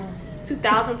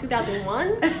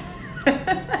 2001.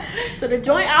 So the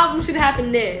joint album should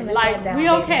happen then. Like, we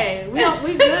okay.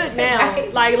 We good now.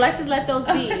 Right? Like, let's just let those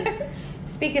be.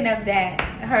 Speaking of that,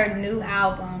 her new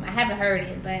album, I haven't heard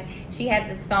it, but she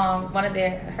had the song, one of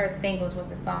her singles was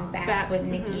the song Baps with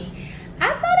Nicki. I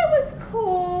thought it was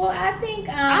cool. I think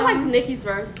I liked Nicki's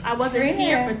verse. I wasn't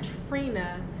here for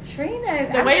Trina.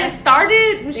 The way it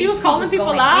started, when she was calling people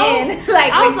out,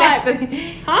 like I was like,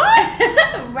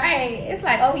 huh? Right. It's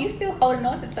like, oh, you still holding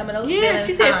on to some of those feelings. Yeah,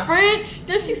 she said French.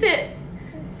 Then she said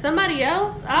somebody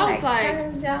else. I was like,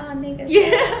 yeah.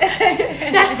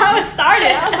 That's how it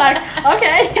started. I was like,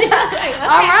 okay.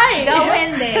 All right. Go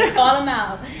in there. Call them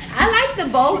out. I like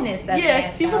the boldness of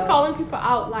that. She was calling people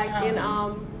out like in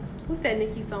what's that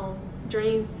Nicki song?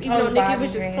 Dreams. Even though Nicki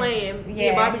was just playing.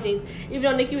 Yeah, Barbie Jeans. Even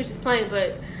though Nicki was just playing,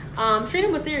 but Trina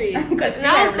was serious. Because she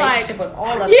had a relationship with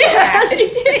all of them. Yeah, she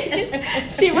did.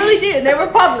 She really did. They were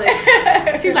public.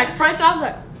 She was like French. I was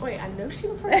like, wait, I know she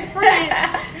was with French.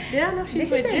 Did I know she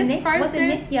was with this person? Was it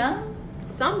Nick Young?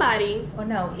 Somebody. Oh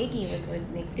no, Iggy was with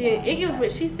Nick Young. Yeah, Iggy was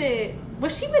with. She said,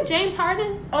 was she with James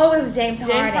Harden? Oh, it was James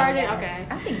Harden. James Harden. Yes. Okay.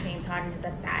 I think James Harden is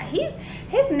a guy.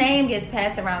 His name gets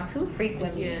passed around too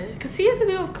frequently. Yeah, because he used to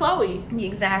be with Chloe.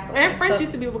 Exactly. And French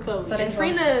used to be with Chloe. So and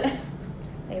Trina.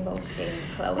 They both shared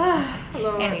Chloe.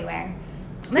 Lord. Anyway,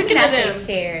 speaking of them,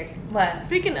 shared. What?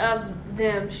 Speaking of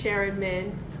them sharing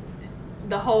men,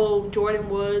 the whole Jordyn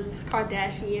Woods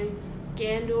Kardashians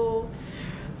scandal.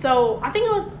 So I think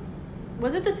it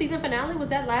was it the season finale? Was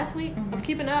that last week of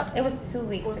Keeping Up? It was 2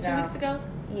 weeks ago. 2 weeks ago.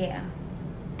 Yeah.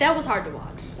 That was hard to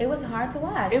watch. It was hard to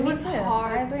watch. It was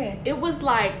hard. I agree. It was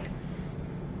like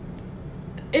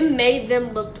it made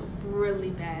them look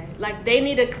really bad. Like they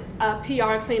need a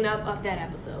PR cleanup of that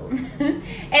episode.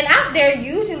 And they're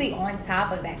usually on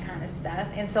top of that kind of stuff,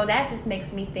 and so that just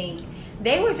makes me think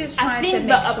they were just trying to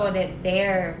make sure that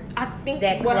they're. I think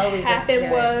that what Chloe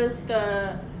happened was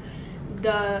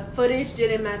the footage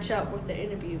didn't match up with the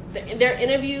interviews. Their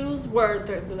interviews were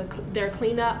their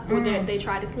cleanup, or they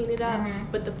tried to clean it up,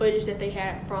 but the footage that they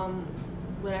had from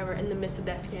whatever in the midst of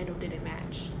that scandal didn't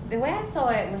match. The way I saw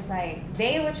it was like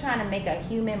they were trying to make a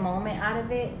human moment out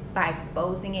of it by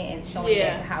exposing it and showing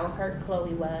how hurt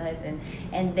Chloe was,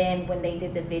 and then when they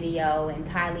did the video and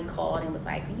Kylie called and was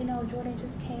like, Jordyn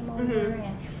just came over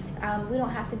and we don't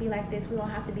have to be like this, we don't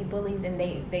have to be bullies, and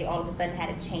they all of a sudden had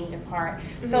a change of heart.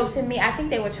 So to me, I think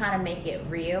they were trying to make it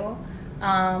real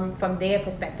from their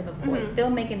perspective, of course, still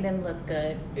making them look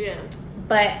good. Yeah.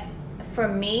 But for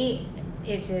me,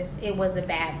 it was a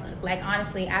bad look. Like,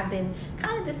 honestly, I've been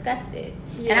kind of disgusted.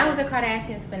 Yeah. And I was a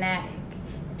Kardashians fanatic.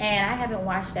 And I haven't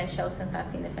watched that show since I've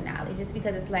seen the finale. Just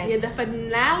because it's like... Yeah, the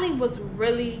finale was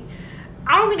really...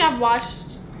 I don't think I've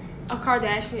watched a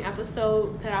Kardashian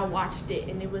episode that I watched it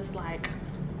and it was like,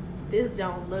 this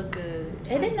don't look good.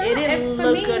 It did not. It didn't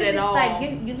look good at all.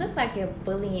 Like, you look like you're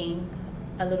bullying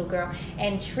a little girl.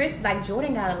 And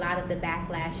Jordyn got a lot of the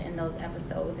backlash in those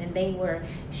episodes, and they were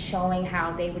showing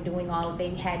how they were doing they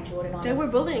had Jordyn on. They were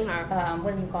bullying her.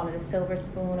 What do you call it? A silver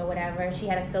spoon or whatever. She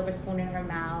had a silver spoon in her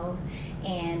mouth,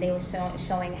 and they were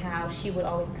showing how she would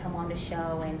always come on the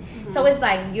show, and so it's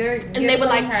like you're they were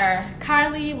like her.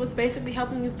 Kylie was basically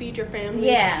helping you feed your family.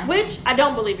 Yeah, which I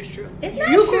don't believe is true. It's not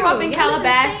you true. Grew up in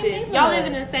Calabasas. Y'all live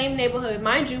in the same neighborhood,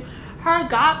 mind you. Her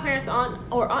godparents, aunt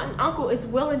and uncle is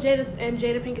Will and Jada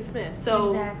Pinkett Smith.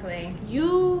 So exactly,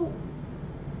 you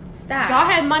stop. Y'all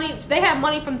had money. They had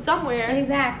money from somewhere.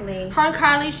 Exactly. Her and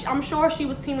Kylie, I'm sure she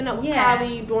was teaming up with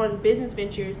Kylie doing business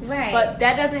ventures. Right. But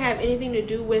that doesn't have anything to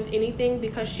do with anything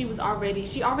because she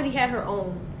already had her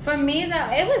own. For me, though,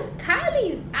 it was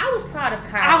Kylie. I was proud of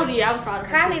Kylie. I was proud of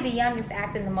her. Kylie, the youngest,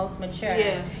 acting the most mature.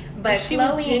 Yeah. But she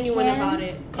Chloe was genuine and Kim, about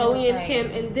it. Chloe and Kim,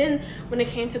 and then when it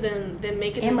came to them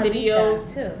making the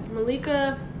videos, too.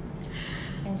 Malika.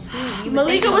 And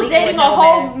Malika was dating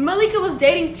Malika was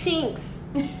dating Chinks,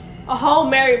 a whole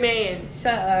married man.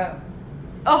 Shut up.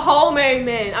 A whole married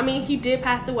man. I mean, he did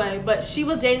pass away, but she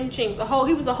was dating Chinks.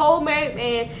 He was a whole married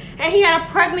man, and he had a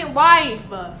pregnant wife.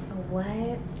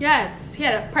 What? Yes, he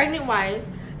had a pregnant wife.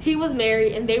 He was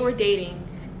married, and they were dating.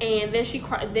 And then she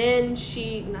cried.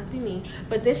 Not to be mean,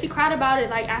 but then she cried about it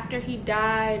like after he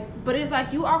died. But it's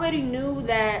like you already knew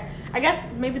that. I guess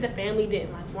maybe the family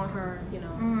didn't like want her,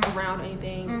 around or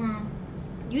anything.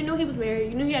 You knew he was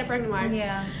married. You knew he had a pregnant wife.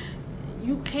 Yeah.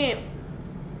 You can't.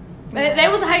 They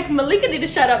was like, Malika need to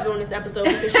shut up during this episode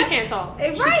because she can't talk.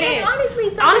 Right. She can't.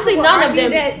 And honestly, none of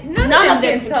them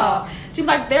can talk. She's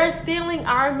like, they're stealing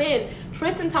our men.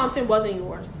 Tristan Thompson wasn't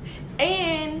yours.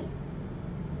 And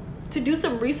to do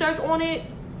some research on it,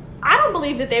 I don't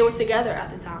believe that they were together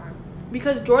at the time.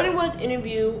 Because Jordyn Woods'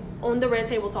 interview on the Red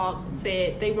Table Talk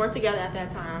said they weren't together at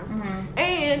that time.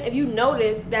 And if you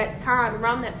notice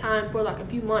around that time for like a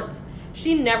few months,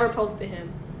 she never posted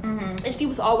him. And she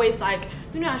was always like,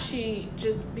 how she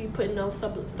just be putting those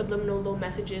subliminal little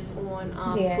messages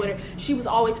on Twitter. She was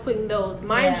always putting those.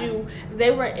 Mind you,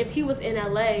 if he was in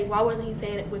LA, why wasn't he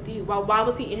saying it with you? Why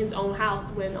was he in his own house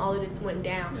when all of this went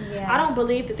down? I don't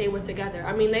believe that they were together.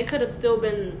 I mean, they could have still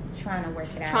been trying to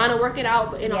work it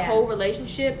out in a whole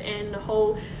relationship, and the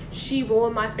whole she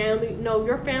ruined my family. No,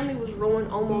 your family was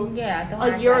ruined almost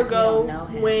a year ago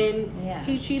when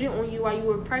he cheated on you while you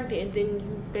were pregnant, and then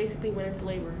you basically went into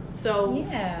labor. So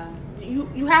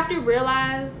you have to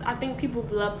realize, I think people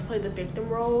love to play the victim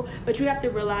role, but you have to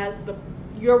realize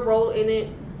your role in it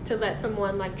to let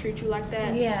someone like treat you like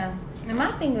that. Yeah. And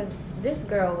my thing was, this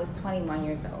girl was 21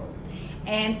 years old.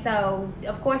 And so,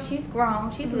 of course, she's grown.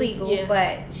 She's legal,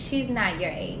 but she's not your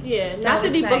age. Yeah, so not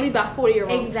to be bullied by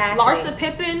 40-year-olds. Exactly. Larsa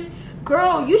Pippen,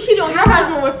 girl, you cheated on your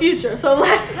husband with Future, so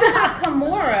let's not.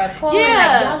 Kimora, like,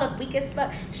 y'all look weak as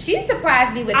fuck. She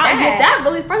surprised me with that. Yeah, that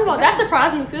really, first of all, that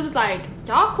surprised me, because it was like,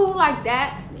 y'all cool like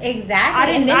that? Exactly. I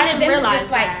didn't realize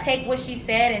just, like, take what she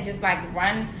said and just, like,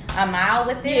 run a mile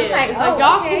with it. Yeah, I'm like,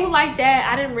 y'all okay. cool like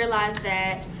that? I didn't realize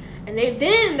that. And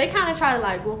they kind of try to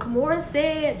like, well, Kimora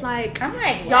said, like, I'm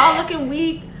like, y'all looking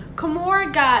weak.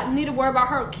 Kimora need to worry about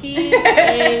her kids,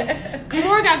 and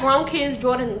Kimora got grown kids,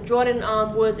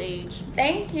 Jordyn Woods' age.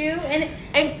 Thank you.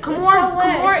 And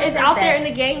Kimora is out there in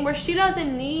the game where she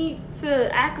doesn't need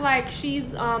to act like she's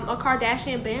a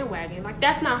Kardashian bandwagon. Like,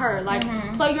 that's not her. Like,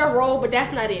 play your role, but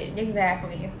that's not it.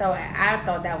 Exactly. So I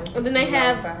thought that was. And then they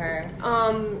have for her.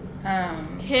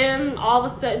 Kim all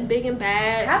of a sudden big and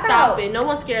bad. How Stop about, it. No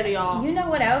one's scared of y'all. You know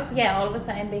what else? Yeah, all of a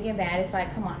sudden big and bad. It's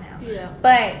like, come on now. Yeah.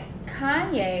 But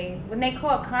Kanye, when they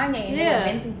called Kanye and they were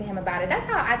venting to him about it, that's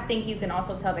how I think you can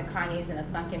also tell that Kanye's in a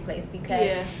sunken place,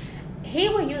 because he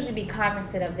would usually be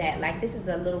cognizant of that. Like, this is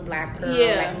a little black girl.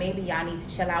 Like, maybe y'all need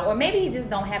to chill out. Or maybe he just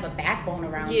don't have a backbone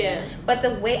around him. But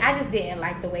the way, I just didn't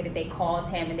like the way that they called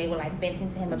him and they were, like,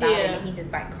 venting to him about it. And he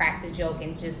just, like, cracked the joke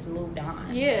and just moved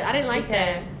on. Yeah, I didn't like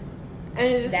that. And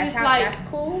it's just like, that's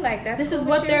cool. Like, that's this cool is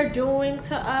what they're doing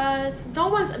to us. No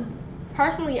one's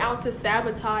personally out to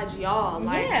sabotage y'all.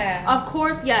 Like, of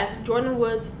course, yes, Jordyn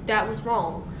Woods, that was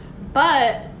wrong.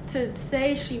 But to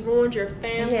say she ruined your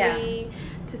family,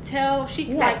 to tell,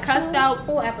 she like cussed out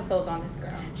full episodes on this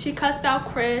girl. She cussed out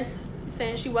Chris,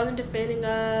 saying she wasn't defending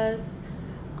us.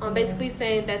 Basically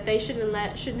saying that they shouldn't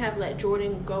have let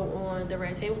Jordyn go on the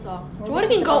Red Table Talk. Jordyn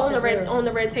can go on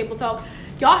the Red Table Talk.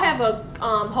 Y'all have a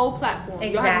whole platform.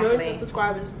 Y'all have millions of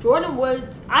subscribers. Jordyn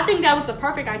Woods, I think that was the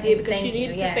perfect idea, because she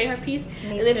needed to say her piece.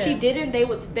 And if she didn't, they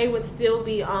would still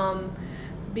be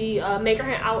making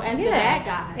her out as the bad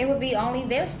guy. It would be only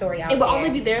their story out. It would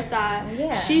only be their side.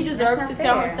 Yeah, she deserves to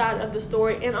tell her side of the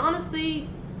story. And honestly,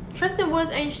 Tristan Woods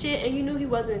ain't shit, and you knew he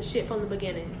wasn't shit from the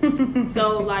beginning.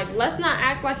 So, like, let's not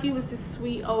act like he was this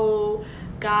sweet old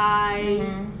guy.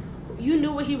 You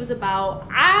knew what he was about.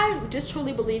 I just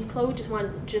truly believe Chloe just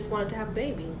wanted to have a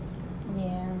baby.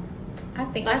 Yeah, I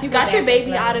think like, you got your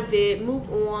baby out of it. Move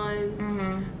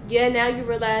on. Yeah, now you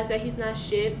realize that he's not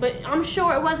shit. But I'm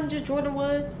sure it wasn't just Jordyn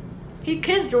Woods. He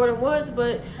kissed Jordyn Woods,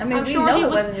 but I mean, I'm we sure know he it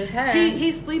wasn't just her.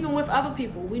 He's sleeping with other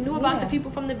people. We knew about the people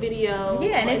from the video.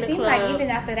 Yeah, and it seemed like even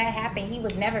after that happened, he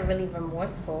was never really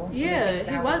remorseful. Yeah,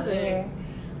 he wasn't.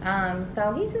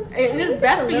 So he's just. And it's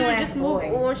best for you to just move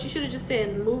on. She should have just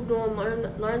said, moved on,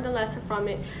 learned the lesson from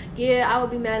it. Yeah, I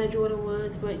would be mad at Jordyn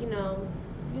Woods, but you know.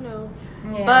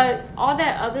 Yeah. But all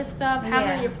that other stuff,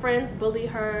 having your friends bully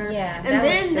her, and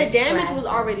then the damage was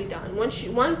already done.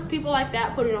 Once people like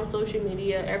that put it on social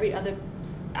media, every other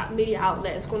media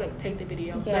outlet is going to take the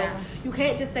video. So you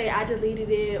can't just say I deleted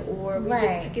it or we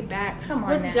just took it back. Come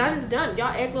on, what's done is done.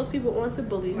 Y'all egg those people on to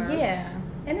bully her. Yeah.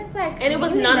 And it's like, and it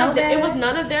was none of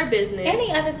their business.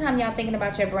 Any other time y'all thinking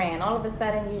about your brand, all of a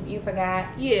sudden you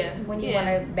forgot. Yeah. When you want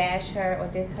to bash her or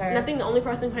diss her. And I think the only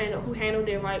person who handled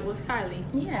it right was Kylie.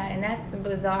 Yeah, and that's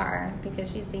bizarre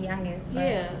because she's the youngest.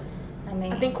 But, I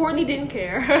mean, I think Courtney didn't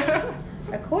care.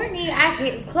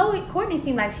 Courtney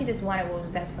seemed like she just wanted what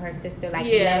was best for her sister. Like,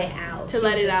 let it out.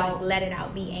 Let it out. Like, let it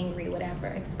out. Be angry, whatever.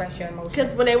 Express your emotions.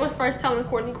 Because when they was first telling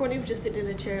Courtney was just sitting in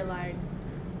a chair like,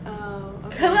 oh,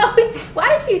 okay. Chloe, why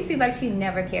did she seem like she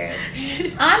never cared?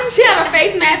 Honestly, she had a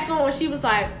face mask on when she was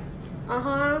like,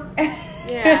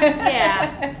 yeah.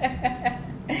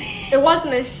 It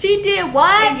wasn't she did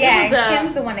what? Yeah,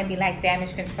 Kim's the one that be like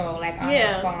damage control, like on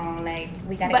her phone, like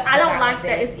we gotta. But I don't like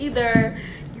that. It's either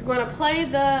you're gonna play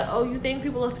you think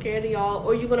people are scared of y'all,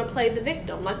 or you're gonna play the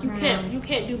victim. Like you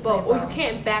can't do both, or you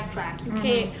can't backtrack. You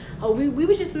can't. Oh, we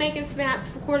was just making snaps,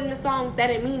 recording the songs. That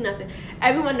didn't mean nothing.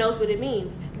 Everyone knows what it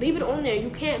means. Leave it on there.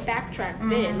 You can't backtrack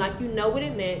then. Like, you know what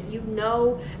it meant. You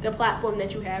know the platform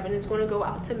that you have, and it's going to go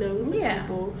out to millions of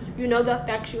people. You know the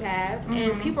effects you have,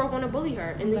 and people are going to bully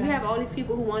her. And then you have all these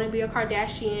people who want to be a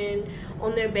Kardashian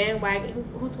on their bandwagon,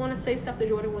 who's going to say stuff that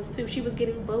Jordyn was too. She was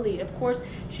getting bullied. Of course,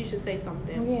 she should say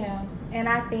something. Yeah. And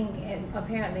I think,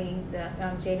 apparently, the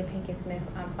Jada Pinkett Smith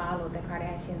followed the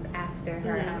Kardashians after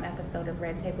her episode of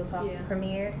Red Table Talk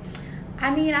premiered.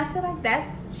 I mean, I feel like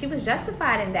she was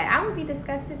justified in that. I would be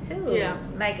disgusted too. Yeah.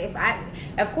 Like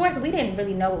of course, we didn't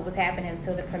really know what was happening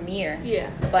until the premiere. Yeah.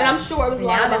 But and I'm sure it was a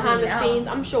lot of behind the scenes.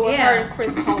 I'm sure her and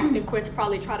Chris talked, and Chris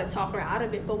probably tried to talk her out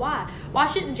of it. But why? Why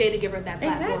shouldn't Jada give her that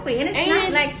platform? Exactly. And it's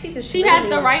not like she has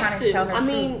the right to. I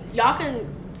mean, y'all can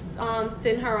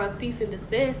send her a cease and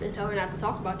desist and tell her not to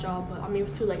talk about y'all, but I mean, it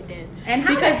was too late then. And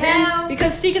how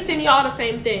because she can send y'all the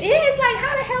same thing. Yeah, it's like,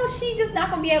 how the hell she just not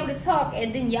gonna be able to talk,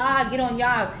 and then y'all get on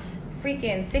y'all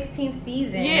freaking 16th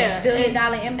season, $1 billion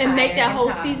empire, and make that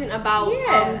whole season about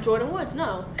Jordyn Woods.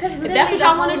 No, because if that's what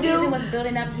y'all want to do, was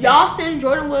building up to y'all send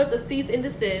Jordyn Woods a cease and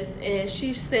desist, and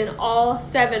she sent all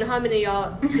 7. How many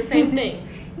of y'all the same thing?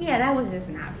 Yeah, that was just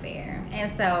not fair,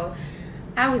 and so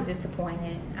I was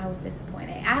disappointed. I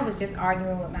was just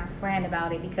arguing with my friend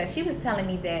about it because she was telling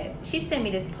me that she sent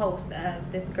me this post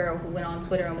of this girl who went on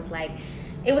Twitter and was like,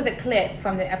 it was a clip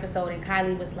from the episode, and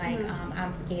Kylie was like,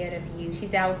 I'm scared of you. She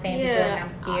said, I was saying to Jordyn,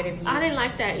 I'm scared of you. I didn't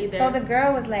like that either. So the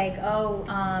girl was like,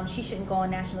 she shouldn't go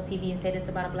on national TV and say this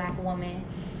about a black woman.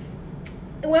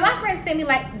 When my friend sent me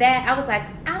like that, I was like,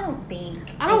 I don't think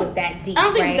it was that deep. I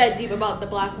don't think it's that deep about the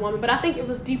black woman, but I think it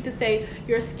was deep to say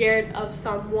you're scared of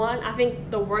someone. I think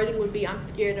the wording would be, I'm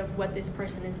scared of what this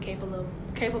person is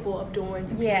capable of doing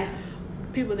to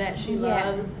people that she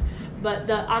loves. But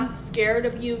I'm scared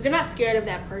of you. You're not scared of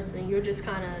that person. You're just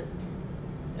kind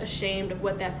of ashamed of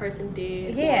what that person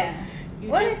did. Yeah.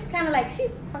 It's kind of like it's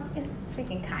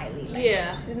freaking Kylie.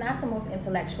 Like, she's not the most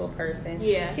intellectual person.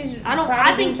 Yeah,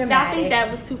 I think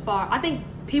that was too far. I think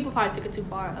people probably took it too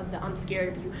far. Of the I'm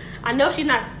scared of you. I know she's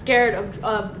not scared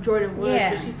of Jordyn Woods,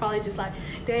 but she's probably just like,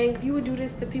 dang, if you would do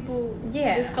this to people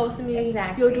this close to me,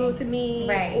 you'll do it to me,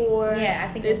 right? Or I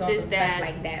think it was also stuff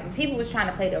like that. When people was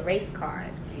trying to play the race card.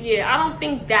 Yeah, I don't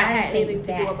think that had anything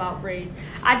to do about race.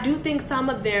 I do think some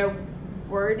of their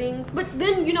wordings, but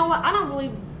then you know what? I don't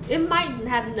really. It might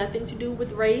have nothing to do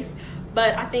with race,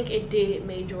 but I think it did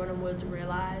make Jordyn Woods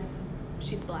realize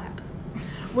she's black.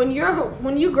 When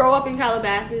you grow up in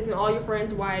Calabasas and all your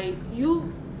friends white,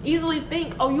 you easily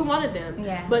think, oh, you're one of them.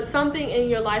 Yeah. But something in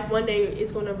your life one day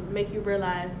is going to make you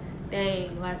realize,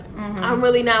 dang, like I'm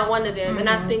really not one of them. And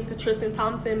I think the Tristan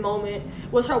Thompson moment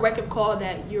was her wake-up call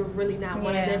that you're really not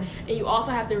one of them. And you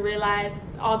also have to realize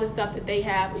all the stuff that they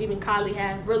have, even Kylie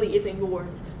have, really isn't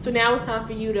yours. So now it's time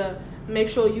for you to make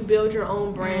sure you build your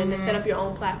own brand and set up your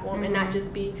own platform and not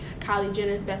just be Kylie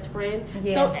Jenner's best friend.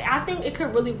 So I think it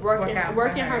could really work in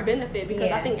her benefit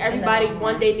because I think everybody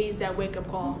one day needs that wake-up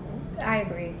call. I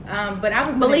agree. But I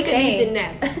was Malika needs it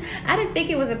next. I didn't think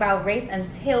it was about race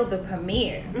until the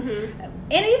premiere.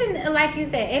 And even like you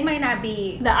said, it might not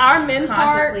be the Our Men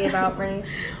consciously part about race.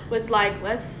 Was like,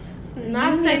 let's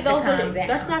not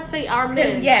say our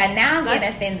men. Yeah, now I'm getting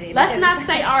offended. Let's not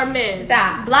say our men.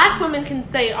 Stop. Black women can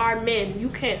say our men. You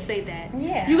can't say that.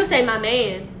 Yeah. You can say my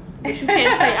man, but you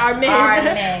can't say our men. Our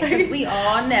men, because we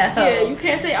all know. Yeah, you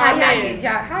can't say our men.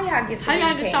 How y'all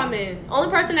get y'all men?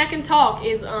 Only person that can talk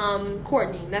is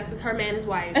Courtney. That's because her man is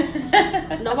white.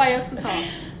 Nobody else can talk.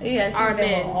 Yeah, she's our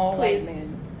men. All please.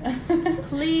 White men.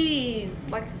 Please,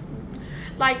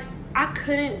 like. I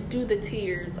couldn't do the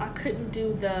tears. I couldn't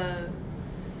do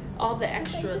all the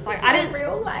extras. Like I didn't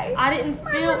real life. I didn't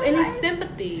feel any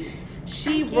sympathy.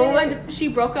 She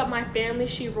broke up my family.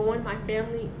 She ruined my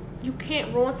family. You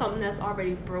can't ruin something that's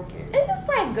already broken. It's just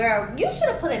like, girl, you should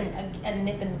have put a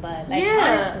nip in the bud. Like,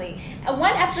 honestly.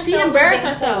 One episode. She embarrassed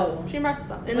herself. Cool. She embarrassed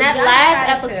herself. And that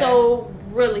last episode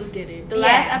really did it. The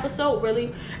last episode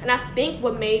really, and I think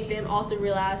what made them also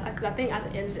realize, because I think at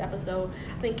the end of the episode,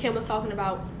 I think Kim was talking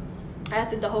about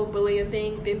after the whole bullying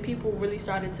thing, then people really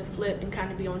started to flip and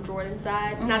kind of be on Jordyn's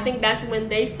side. And I think that's when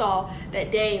they saw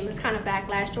that, dang, let's kind of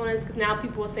backlash on us, because now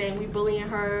people are saying we bullying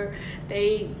her.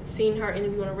 They seen her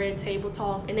interview on a Red Table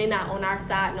Talk, and they're not on our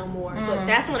side no more. So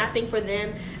that's when I think for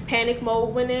them, panic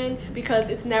mode went in, because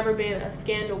it's never been a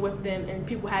scandal with them, and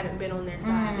people haven't been on their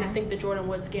side. And I think the Jordyn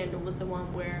Woods scandal was the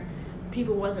one where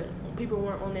people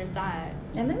weren't on their side.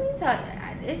 And let me tell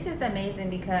you, it's just amazing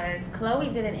because Chloe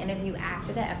did an interview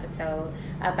after the episode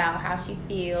about how she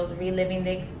feels reliving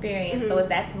the experience. So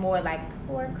that's more like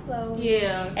poor Chloe.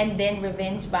 Yeah. And then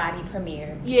Revenge Body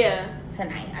premiered. Yeah.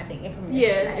 Tonight, I think it premieres.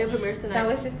 Yeah, it premieres tonight. So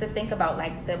it's just to think about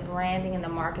like the branding and the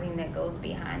marketing that goes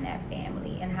behind that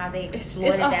family and how they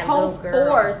exploited that little girl.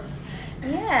 Force.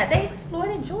 Yeah, they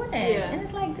exploited Jordyn. Yeah. And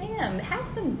it's like, damn, have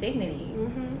some dignity.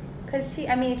 Because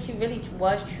if she really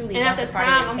was truly and at the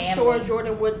time, I'm sure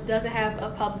Jordyn Woods doesn't have a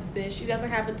publicist. She doesn't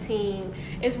have a team.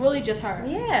 It's really just her.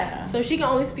 Yeah. So she can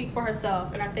only speak for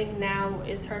herself. And I think now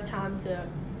is her time to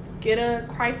get a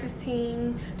crisis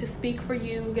team to speak for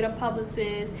you, get a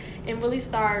publicist, and really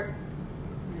start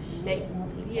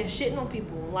shitting on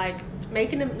people, like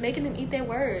making them eat their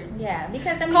words. Yeah,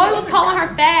 because Chloe was calling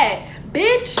her fat,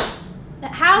 bitch.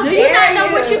 How do dare you not know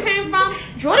you? where you came from?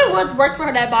 Jordyn Woods worked for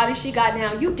her that body she got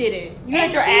now. You didn't. You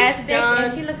had your ass done.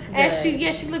 And she looks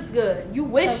good. She looks good.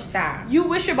 You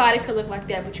wish your body could look like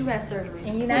that, but you had surgery.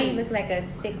 And now you look like a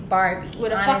sick Barbie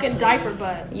with a fucking diaper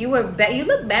butt. You look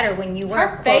better when you were.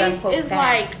 Her face is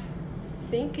like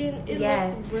sinking. It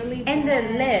looks really bad. And the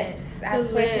lips. I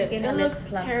swear she's getting her lips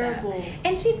terrible. Up.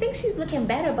 And she thinks she's looking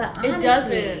better, but honestly, it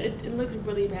doesn't. It looks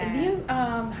really bad.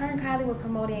 Her and Kylie were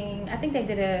promoting. I think they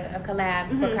did a collab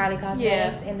for Kylie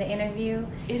Cosmetics in the interview,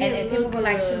 and people were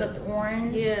like, she looked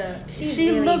orange. Yeah,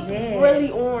 she really looked did. really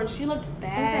orange. She looked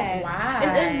bad. Like, wow.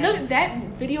 And look, that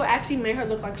video actually made her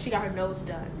look like she got her nose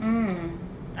done.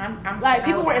 I'm like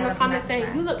people were in the comments saying,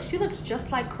 she looks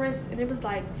just like Chris, and it was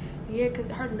like. Yeah, because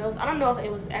her nose, I don't know if it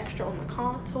was extra on the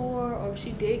contour or if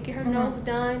she did get her nose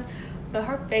done, but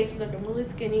her face was looking really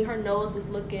skinny. Her nose was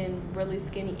looking really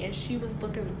skinny, and she was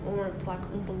looking orange like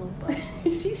Oompa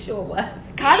Loompa. She sure was.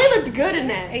 Kylie looked good in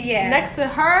that. Yeah. Next to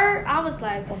her, I was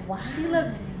like, wow. She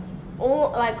looked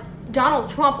like Donald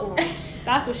Trump orange.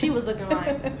 That's what she was looking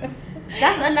like.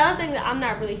 That's another thing that I'm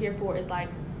not really here for is like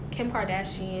Kim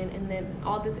Kardashian and then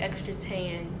all this extra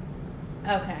tan.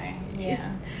 Okay.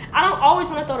 Yeah. I don't always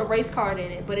want to throw the race card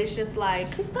in it, but it's just like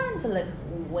she's starting to look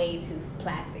way too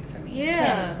plastic for me.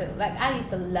 Yeah. Kim too. Like I used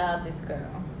to love this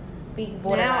girl.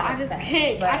 Now I just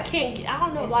can't. I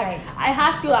don't know. Like in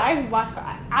high school, I would watch.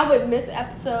 I would miss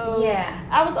episodes. Yeah.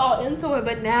 I was all into it,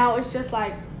 but now it's just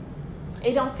like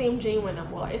it don't seem genuine no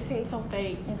more. It seems so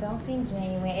fake. It don't seem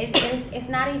genuine. It's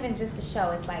not even just the show.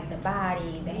 It's like the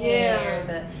body, the hair,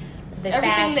 the everything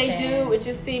fashion. They do. It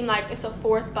just seems like it's a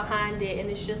force behind it, and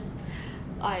it's just.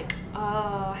 Like,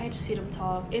 I hate to see them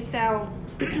talk. It sounds,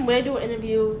 when they do an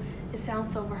interview, it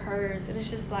sounds so rehearsed. And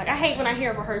it's just like, I hate when I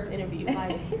hear a rehearsed interview.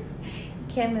 Like,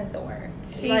 Kim is the worst.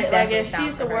 She's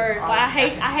the worst. Like, I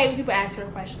hate when people ask her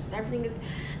questions. Everything is,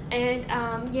 and,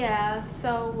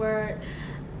 so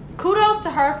kudos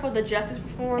to her for the justice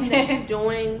reform that she's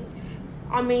doing.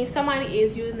 I mean, somebody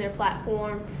is using their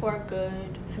platform for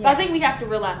good. But I think we have to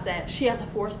realize that she has a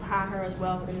force behind her as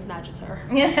well, and it's not just her.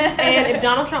 And if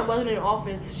Donald Trump wasn't in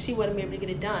office, she wouldn't be able to get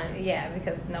it done. Yeah,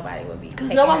 because nobody would be. Because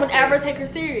no one would ever take her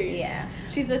serious. Yeah,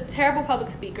 she's a terrible public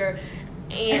speaker,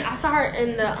 and I saw her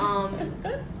in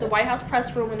the White House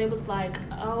press room, and it was like,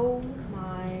 oh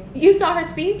my. You saw her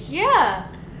speech? Yeah.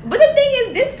 But the thing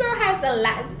is, this girl has a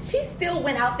lot. She still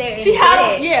went out there and did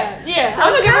it. Yeah. So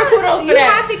I'm gonna give her kudos for that. You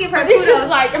have to give her kudos. It's just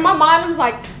like in my mind, I was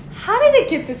like. How did it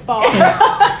get this far? And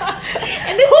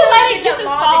this who let it get this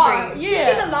far? Yeah. She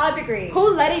did a law degree. Who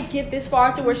let it get this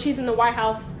far to where she's in the White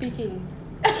House speaking?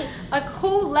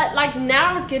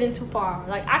 Now it's getting too far.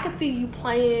 Like, I could see you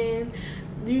playing,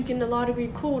 you getting a law degree,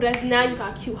 cool. That's now you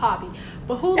got a cute hobby.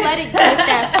 But who let it get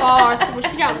that far to where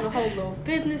she got in a whole little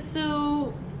business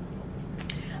suit?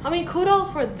 I mean, kudos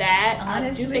for that.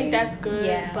 Honestly, I do think that's good.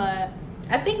 Yeah. But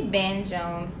I think Van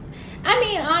Jones. I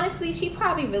mean, honestly, she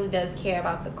probably really does care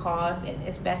about the cause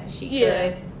as best as she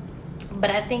could. But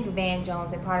I think Van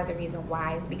Jones, and part of the reason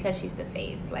why is because she's the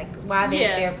face. Like, why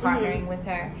they're partnering with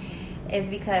her is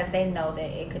because they know that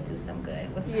it could do some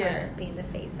good with her being the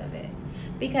face of it.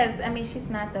 Because, I mean,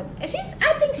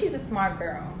 I think she's a smart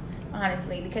girl,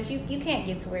 honestly, because you can't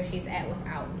get to where she's at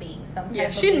without being some type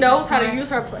of she knows how to use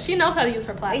her. She knows how to use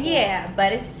her platform. Yeah,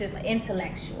 but it's just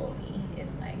intellectually,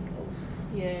 it's like, oof.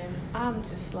 Yeah, I'm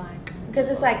just like. Because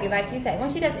it's like you said,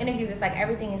 when she does interviews, it's like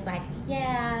everything is like,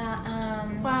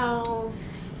 wow,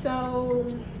 so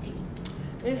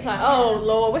it's like, oh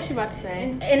Lord, what's she about to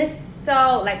say? And it's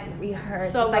so like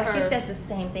rehearsed. So it's like she says the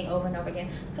same thing over and over again.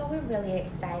 So we're really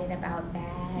excited about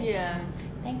that. Yeah.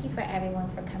 Thank you for everyone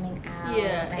for coming out.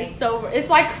 Yeah, like, it's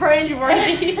like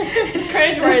cringeworthy. It's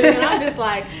cringeworthy, and I'm just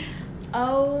like.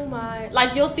 Oh my!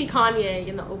 Like you'll see Kanye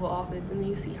in the Oval Office, and then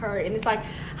you see her, and it's like,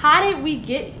 how did we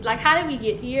get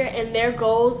here? And their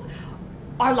goals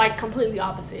are like completely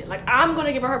opposite. Like I'm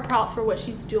gonna give her props for what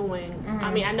she's doing. I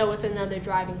mean, I know it's another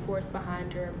driving force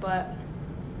behind her, but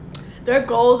their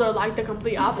goals are like the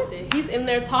complete opposite. He's in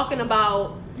there talking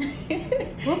about.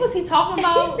 What was he talking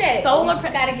about? He said, solar.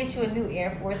 Gotta get you a new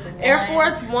Air Force One. Air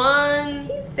Force One.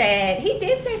 He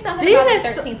did say something about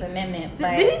the 13th Amendment.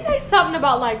 But did he say something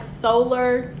about like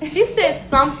solar? He said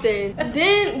something.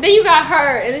 then you got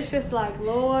her, and it's just like,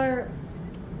 Lord,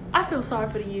 I feel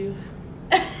sorry for the youth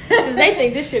because they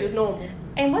think this shit is normal.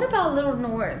 And what about Little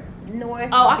North?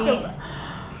 I feel.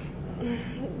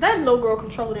 that little girl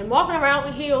controlled him. Walking around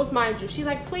with heels, mind you. She's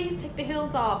like, please take the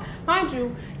heels off. Mind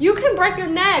you, you can break your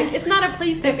neck. It's not a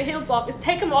please take the heels off. It's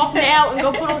take them off now and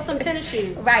go put on some tennis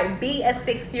shoes. Right. Be a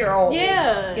 6-year-old.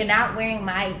 Yeah. You're not wearing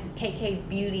my KK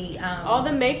Beauty. All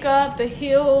the makeup, the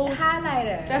heels. The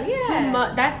highlighter. That's too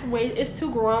much. It's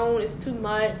too grown. It's too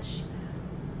much.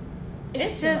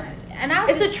 It's just, too much. And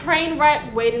it's a train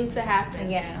wreck waiting to happen.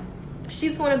 Yeah.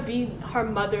 She's going to be her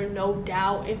mother, no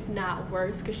doubt, if not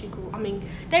worse, because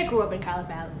they grew up in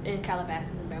Calabasas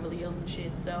and Beverly Hills and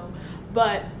shit, so,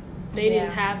 but they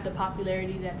didn't have the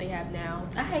popularity that they have now.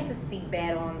 I hate to speak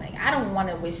bad on, I don't want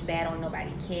to wish bad on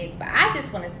nobody's kids, but I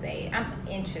just want to say I'm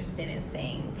interested in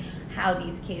seeing how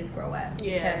these kids grow up.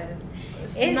 Yeah.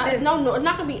 Because it's not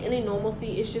going to be any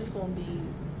normalcy. It's just going to be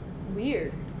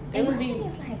weird. And the thing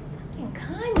is, like, fucking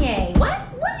Kanye. What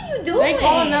are you doing? They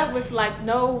growing up with,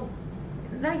 no...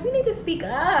 Like, you need to speak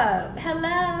up.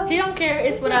 Hello. He don't care.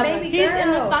 It's whatever. He's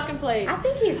in the fucking place. I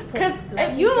think he's because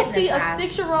if you don't see a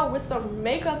 6-year-old with some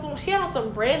makeup on, she had on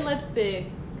some red lipstick.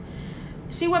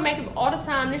 She wear makeup all the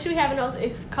time. Then she be having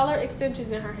those color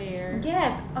extensions in her hair.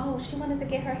 Yes. Oh, she wanted to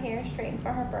get her hair straightened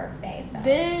for her birthday. So.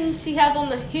 Then she has on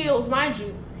the heels, mind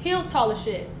you. Heels tall as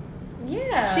shit.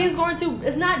 Yeah. She's going to.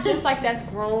 It's not just like that's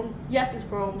grown. Yes, it's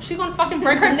grown. She's gonna fucking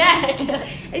break her neck.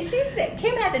 And she said,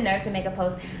 Kim had the nerve to make a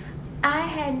post. I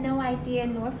had no idea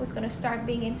North was going to start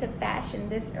being into fashion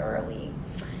this early.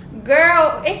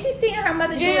 Girl, and she's seeing her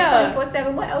mother do it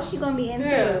 24/7. What else she going to be into?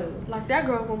 Yeah. Like, that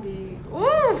girl going to be,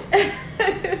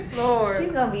 oof. Lord.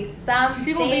 She's going to be something.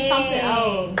 She's going to be something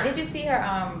else. Did you see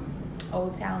her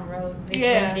Old Town Road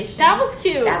rendition? That was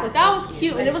cute. That was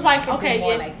cute. And it was like, okay,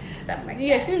 yeah. Like, stuff like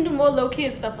yeah, that. she didn't do more little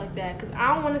kid stuff like that. Because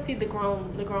I don't want to see the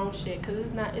grown shit. Because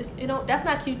that's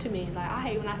not cute to me. Like, I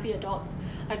hate when I see adults,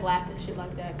 like, laugh at shit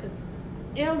like that. Because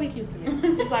it don't be cute to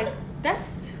me. It's like, that's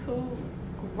too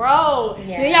grown.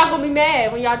 Yeah. Then y'all gonna be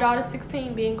mad when y'all daughter's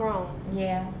 16 being grown.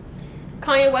 Yeah.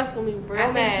 Kanye West gonna be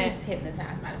real mad. I think he's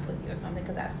hypnotized by the pussy or something,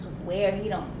 because I swear he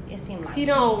don't. It seemed like he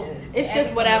don't. It's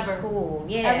just whatever. Cool.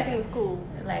 Yeah. Everything's cool.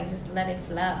 Like, just let it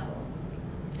flow.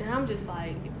 And I'm just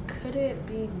like, it couldn't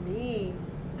be me.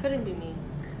 Couldn't be me.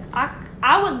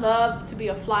 I would love to be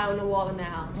a fly on the wall in that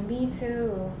house. Me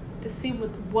too. To see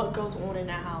what goes on in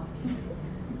that house.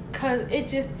 Because it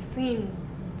just seemed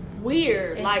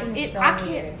weird. I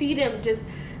can't see them just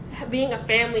being a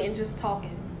family and just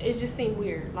talking. It just seemed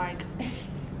weird. Like,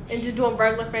 and just doing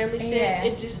regular family shit. Yeah.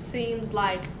 It just seems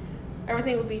like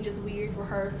everything would be just weird,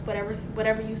 rehearsed.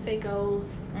 Whatever you say goes.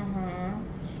 Mm-hmm.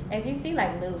 And if you see,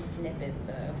 like, little snippets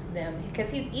of them, because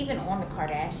he's even on the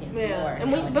Kardashians more.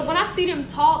 And but when I see them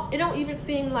talk, it don't even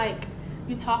seem like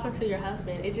you talking to your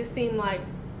husband. It just seemed like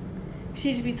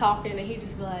she just be talking and he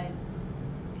just be like,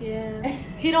 yeah.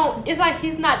 He don't. It's like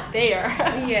he's not there.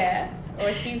 Yeah.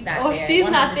 Or she's not there. Or she's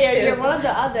not there. You're one or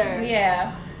the other.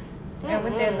 Yeah. And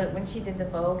when she did the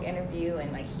Vogue interview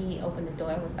and, like, he opened the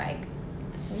door and was like,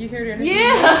 you heard her?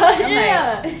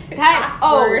 Yeah. Like,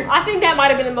 I think that might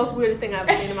have been the most weirdest thing I've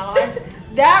ever seen in my life.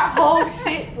 That whole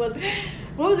shit was,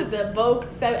 what was it? The Vogue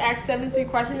Act 73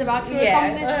 questions about you or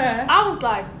something? I was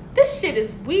like, this shit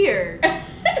is weird.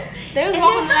 They was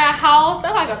walking in that house.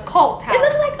 They're like a cult house. It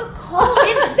looked like a cult.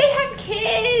 They have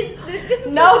kids. This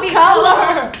is no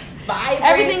color. Vibrant.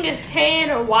 Everything is tan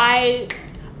or white.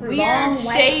 Weird long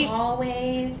shape. White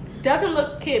hallways. Doesn't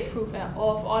look kid proof at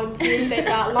all. All the kids they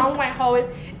got long white hallways.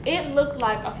 It looked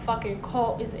like a fucking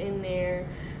cult is in there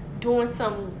doing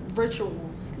some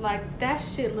rituals. Like, that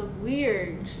shit looked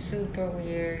weird. Super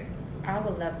weird. I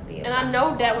would love to be able. And I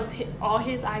know that was all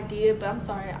his idea, but I'm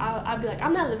sorry. I'd be like,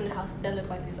 I'm not living in a house that look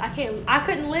like this. I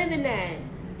couldn't live in that.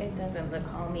 It doesn't look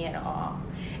homey at all.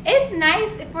 It's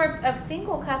nice for a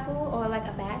single couple or like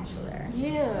a bachelor.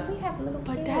 Yeah. We have little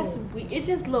kids. But that's it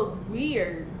just looked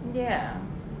weird. Yeah.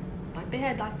 Like, they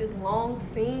had like this long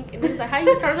sink, and it's like, how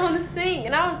you turn on the sink?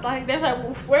 And I was like, they're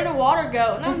like, where'd the water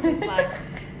go? And I'm just like,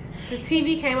 the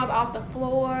TV came up out the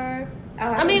floor. Oh,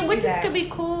 I mean, which could be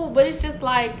cool, but it's just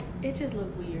like, it just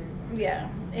looked weird. Yeah,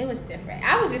 it was different.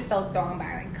 I was just so thrown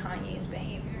by, like, Kanye's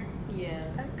behavior. Yeah.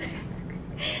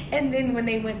 And then when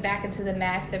they went back into the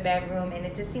master bedroom, and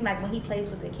it just seemed like when he plays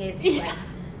with the kids, he's like,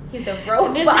 he's a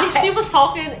robot. She was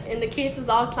talking, and the kids was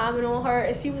all climbing on her,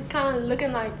 and she was kind of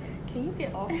looking like, can you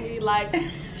get off me? Like,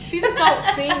 she just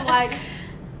don't seem like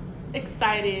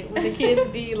excited when the kids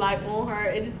be like on her.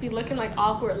 It just be looking like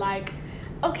awkward, like,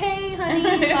 okay, honey,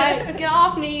 like, get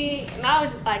off me. And I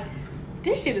was just like,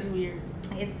 this shit is weird.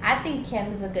 I think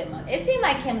Kim's a good mom. It seemed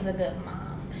like Kim's a good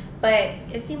mom, but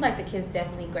it seemed like the kids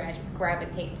definitely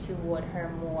gravitate toward her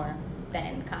more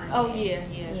than Kanye. Oh yeah.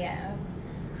 Yeah.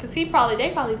 Cause they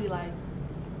probably be like,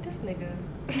 this nigga.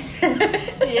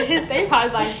 Yeah, they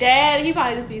probably like, Dad, he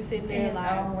probably just be sitting there in his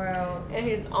own world. In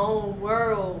his own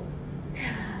world.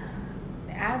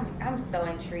 I'm so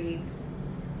intrigued.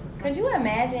 Could you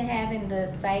imagine having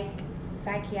the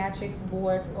psychiatric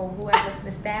ward or whoever's the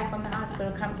staff from the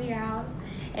hospital come to your house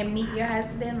and meet your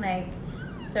husband? Like,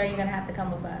 sir, you're gonna have to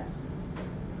come with us.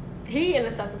 He in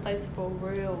a second place for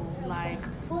real, like.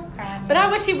 But I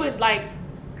wish he would like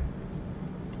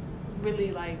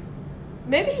really like.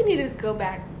 Maybe he needed to go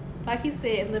back, like he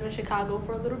said, and live in Chicago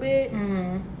for a little bit.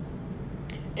 Mm-hmm.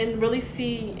 And really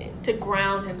see to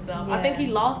ground himself. Yeah. I think he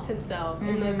lost himself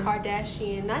in the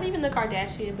Kardashian, not even the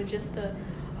Kardashian, but just the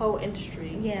whole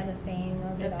industry. Yeah, the fame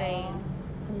of it all.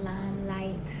 The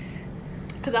limelight.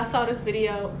 Because I saw this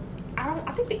video.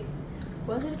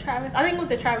 Was it Travis? I think it was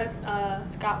the Travis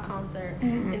Scott concert.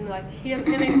 Mm-hmm. And like him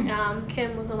and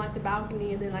Kim was on like the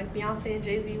balcony, and then like Beyonce and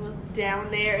Jay-Z was down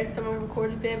there, and someone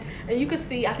recorded them. And you could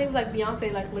see, I think it was like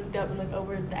Beyonce like looked up and looked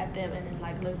over at them, and then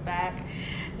like looked back.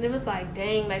 And it was like,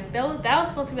 dang, like that was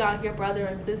supposed to be like your brother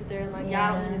and sister, and like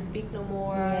y'all don't even speak no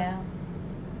more. Yeah.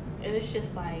 And it's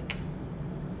just like,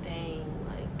 dang,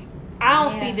 like I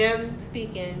don't see them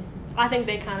speaking. I think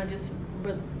they kind of just,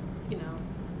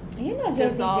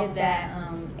 Jay-Z did that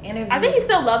interview. I think he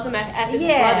still loves him as his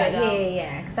brother, though.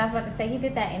 Yeah. Because I was about to say, he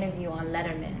did that interview on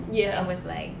Letterman. Yeah. And was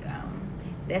like,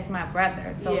 that's my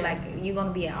brother. So, like, you're going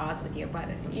to be at odds with your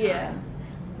brother sometimes. Yeah.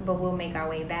 But we'll make our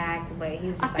way back. But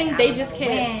he's just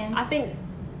I think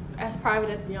as private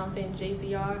as Beyonce and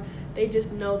Jay-Z are, they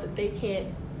just know that they can't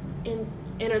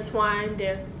intertwine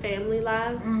their family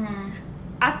lives. Mm-hmm.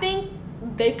 I think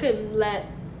they could let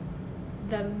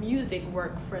the music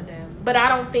work for them, but I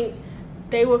don't think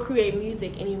they will create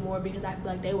music anymore because I feel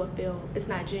like they would feel it's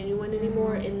not genuine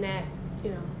anymore. In that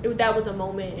that was a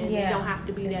moment and you don't have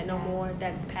to be that no more.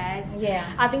 That's past. Yeah,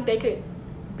 I think they could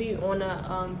be on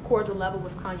a cordial level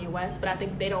with Kanye West, but I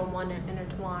think they don't want to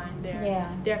intertwine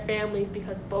their families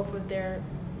because both of their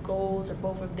goals or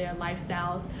both of their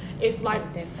lifestyles is like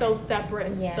so separate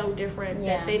and so different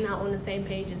that they're not on the same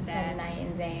page as that. Night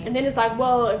and day. And then it's like,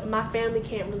 well, if my family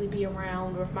can't really be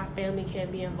around, or if my family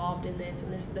can't be involved in this,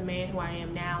 and this is the man who I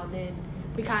am now, then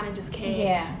we kind of just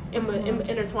can't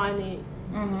intertwine the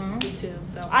two.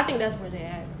 So I think that's where they're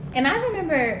at. And I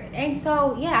remember, and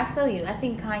so I feel you. I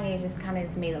think Kanye just kind of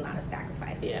has made a lot of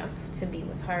sacrifices to be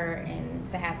with her and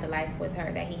to have the life with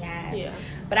her that he has. Yeah.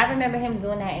 But I remember him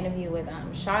doing that interview with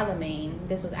Charlamagne.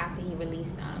 This was after he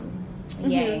released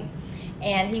Yay.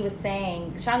 And he was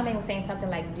saying, Charlamagne was saying something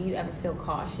like, do you ever feel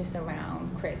cautious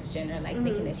around Kris Jenner, like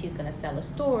thinking that she's going to sell a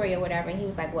story or whatever? And he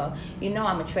was like, well, I'm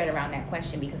going to tread around that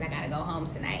question because I got to go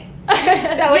home tonight.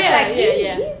 So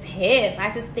it's he's hip.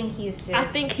 I just think he's just... I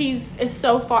think it's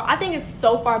so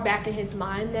far back in his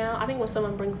mind now. I think when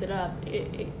someone brings it up,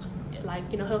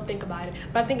 he'll think about it.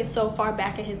 But I think it's so far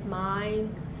back in his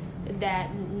mind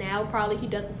that now probably he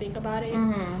doesn't think about it,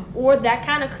 or that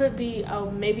kind of could be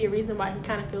maybe a reason why he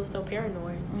kind of feels so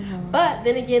paranoid. But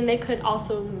then again,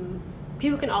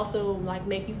 people can also like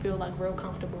make you feel like real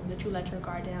comfortable that you let your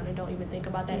guard down and don't even think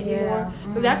about that anymore.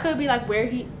 So that could be like where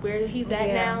he's at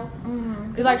now.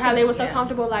 Because like how they were so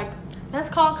comfortable, like let's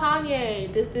call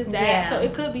Kanye this that. So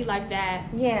it could be like that.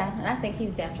 Yeah, and I think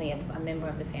he's definitely a member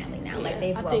of the family now. Like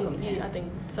they've welcomed him.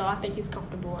 I think he's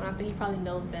comfortable, and I think he probably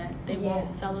knows that they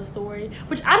won't sell a story.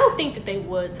 Which I don't think that they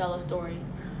would sell a story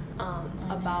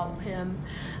about him.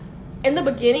 In the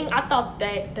beginning, I thought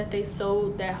that they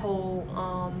sold that whole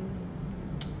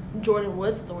Jordyn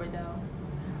Woods story though.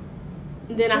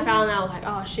 Then I found out like,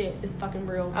 oh shit, it's fucking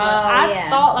real. But I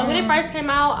thought like when it first came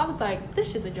out, I was like,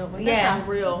 this shit's a joke. Like that's not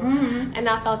real. And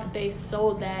I thought that they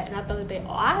sold that, and I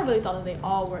really thought that they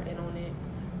all were in on it.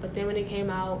 But then when it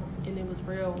came out and it was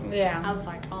real, I was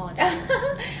like, oh damn.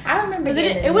 I remember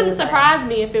it wouldn't surprise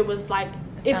me if it was like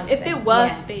if it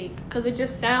was fake, because it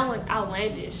just sounded like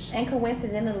outlandish. And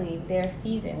coincidentally, their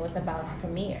season was about to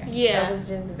premiere. Yeah. So it was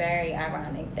just very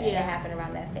ironic that it happened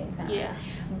around that same time. Yeah.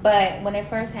 But when it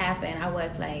first happened, I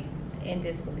was like in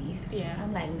disbelief. Yeah.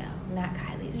 I'm like, no, not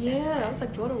Kylie's best friend. Yeah, I was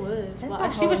like, Jordyn Woods. Well,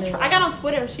 I got on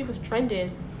Twitter and she was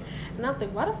trending. And I was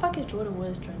like, why the fuck is Jordyn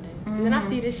Woods trending? And then I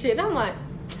see this shit and I'm like,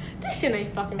 this shit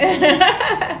ain't fucking real.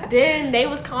 Then they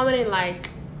was commenting like,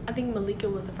 I think Malika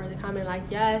was the first to comment like,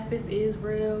 yes, this is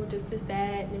real, just this,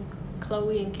 that. And then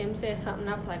Chloe and Kim said something.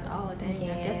 I was like, oh, dang,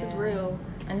 I guess it's real.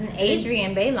 And then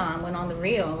Adrienne Bailon went on the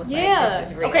reel and was like,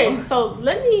 this is real. Okay, so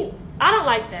I don't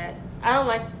like that. I don't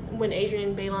like when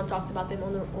Adrienne Bailon talks about them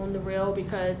on the reel,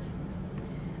 because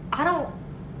I don't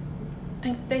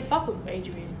think they fuck with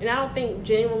Adrienne. And I don't think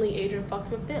genuinely Adrienne fucks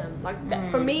with them. Like,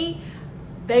 that, for me,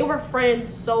 they were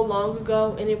friends so long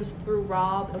ago, and it was through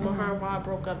Rob. And when her and Rob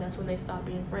broke up, that's when they stopped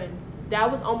being friends. That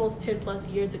was almost 10 plus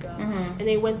years ago, and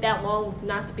they went that long with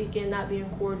not speaking, not being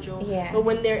cordial. Yeah. But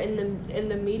when they're in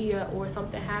the media or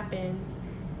something happens,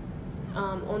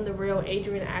 on the real,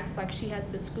 Adrian acts like she has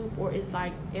the scoop or is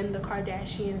like in the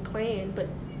Kardashian clan, but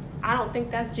I don't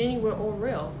think that's genuine or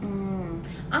real.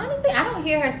 Honestly, I don't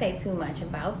hear her say too much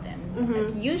about them.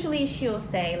 It's usually she'll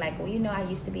say like, well, you know, I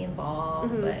used to be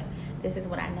involved, but this is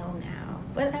what I know now.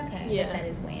 But okay, I guess that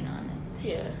is weighing on them.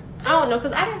 Yeah. I don't know,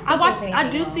 because I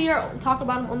do see her talk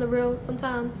about him on the real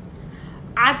sometimes.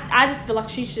 I just feel like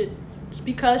she should,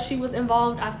 because she was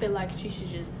involved, I feel like she should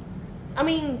just, I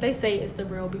mean, they say it's the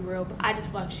real, be real, but I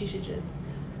just feel like she should just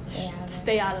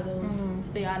stay out of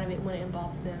it when it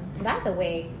involves them. By the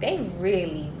way, they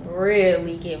really,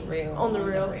 really get real on the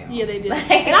real. Yeah, they do. Like,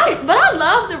 but I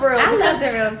love the real. I love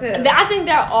the real too. I think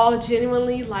they're all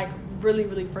genuinely like really,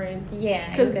 really friends. Yeah,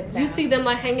 because you see them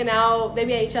like hanging out. They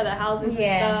be at each other's houses and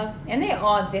stuff. And they're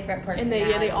all different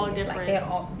personalities. And they're all different.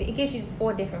 Like it gives you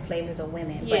 4 different flavors of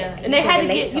women. Yeah, and they had to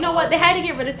get. You know what? They had to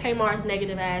get rid of Tamar's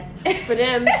negative ass for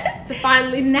them to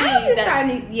finally see. Now you're that,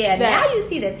 starting. Yeah, now you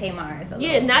see that Tamar is.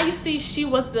 Now you see she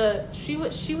was it.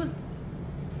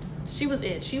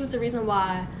 She was the reason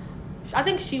why. I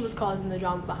think she was causing the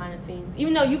drama behind the scenes,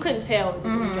 even though you couldn't tell it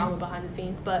was the drama behind the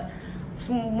scenes, but.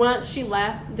 Once she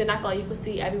left, then I felt like you could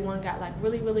see everyone got like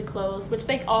really, really close, which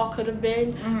they all could have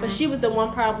been, but she was the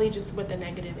one probably just with the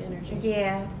negative energy.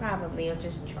 Yeah, probably, or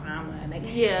just drama. Like,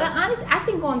 yeah. But honestly, I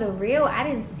think on the real, I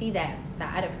didn't see that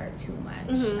side of her too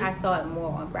much. I saw it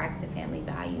more on Braxton Family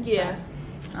Values. Yeah.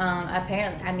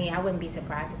 Apparently, I mean, I wouldn't be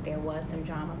surprised if there was some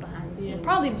drama behind the scenes.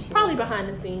 Yeah, probably behind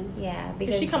the scenes. Yeah,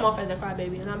 because she come off as a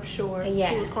crybaby, and I'm sure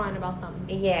she was crying about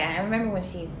something. Yeah, I remember when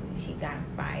she got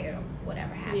fired or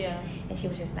whatever happened. Yeah. And she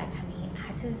was just like, I mean,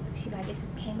 it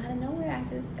just came out of nowhere.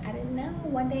 I didn't know.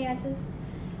 One day I just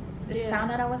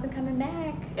found out I wasn't coming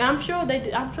back. And I'm sure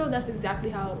I'm sure that's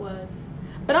exactly how it was.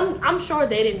 But I'm sure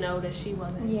they didn't know that she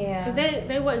wasn't. Yeah. Because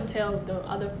they wouldn't tell the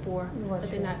other 4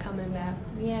 that they're not coming back.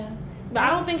 Yeah. But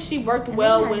I don't think she worked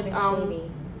well with I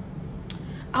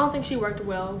don't think she worked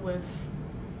well with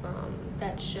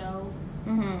that show.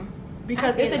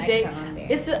 Because it's a day.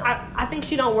 I think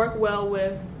she don't work well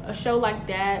with a show like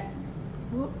that.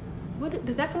 What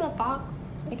does that come on Fox?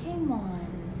 It came on.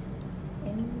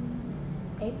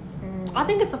 I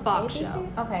think it's a Fox show.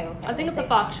 Okay. I think it's a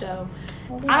Fox show.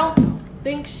 I don't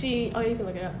think she. Oh, you can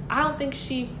look it up. I don't think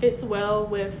she fits well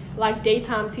with like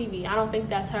daytime TV. I don't think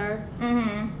that's her.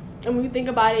 And when you think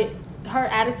about it, her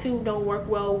attitude don't work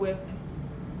well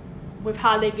with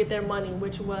how they get their money,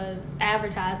 which was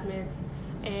advertisements,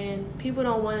 and people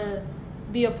don't want to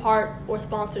be a part, or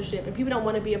sponsorship, and people don't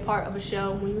want to be a part of a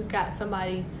show when you got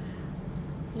somebody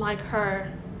like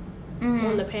her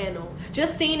on the panel.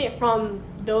 Just seeing it from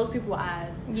those people's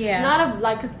eyes. Yeah. Not of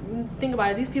like, cause think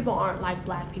about it, these people aren't like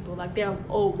black people. Like, they're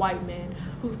old white men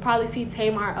who probably see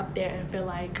Tamar up there and feel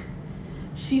like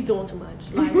she's doing too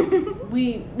much. Like,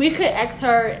 we could X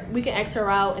her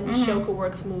out and the show could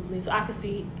work smoothly. So I could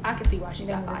see why she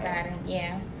got fired.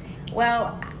 Yeah.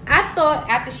 Well, I thought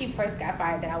after she first got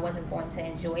fired that I wasn't going to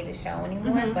enjoy the show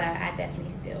anymore, but I definitely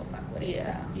still fuck with it.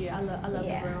 So. Yeah, I love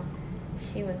the girl.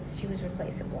 She was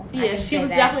replaceable. Yeah, she was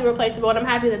definitely replaceable, and I'm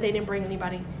happy that they didn't bring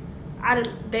anybody.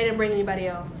 They didn't bring anybody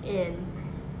else in.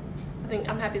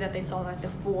 I'm happy that they saw like the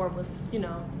 4 was,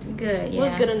 good.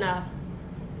 Was good enough.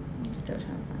 I'm still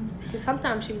trying to find it. Because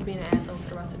sometimes she was being an asshole to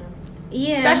the rest of them.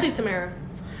 Yeah. Especially Tamara.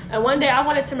 And one day I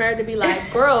wanted Tamara to be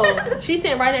like, girl, she's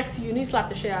sitting right next to you, and you slap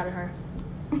the shit out of her.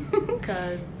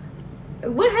 Because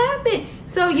what happened?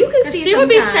 So you could see she would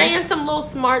be saying some little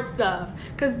smart stuff.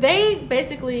 Because they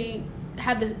basically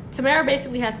Tamara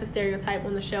basically has the stereotype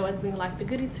on the show as being like the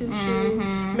goody two-shoe,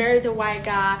 married the white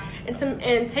guy.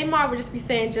 And Tamar would just be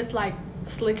saying just like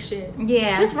slick shit.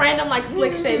 Yeah. Just random like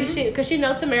slick shady shit. Because she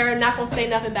knows Tamara not going to say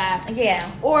nothing bad. Yeah.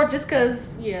 Or just because,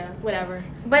 whatever.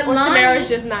 But Tamara's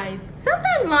just nice.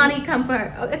 Sometimes Lonnie come for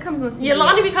her. It comes with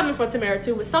Lonnie be coming for Tamara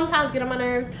too, but sometimes get on my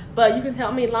nerves. But you can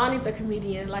tell, Lonnie's a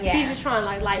comedian. Like, she's just trying to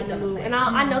like lighten the mood. And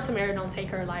I know Tamara don't take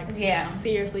her like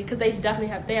seriously, because they definitely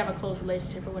have a close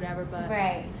relationship or whatever. But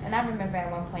right. And I remember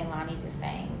at one point Lonnie just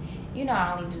saying,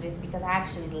 I only do this because I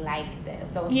actually like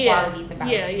those qualities about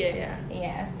you.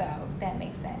 Yeah. So that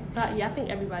makes sense. I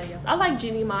think everybody else. I like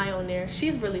Jeannie Mai on there.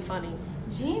 She's really funny.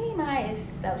 Jeannie Mai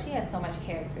she has so much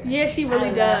character. Yeah, she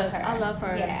really does. I love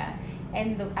her. Yeah.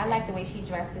 And I like the way she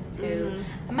dresses too.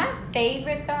 My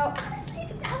favorite though, honestly,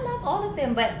 I love all of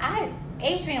them, but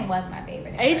Adrian was my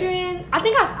favorite. Adrian, I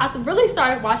think I really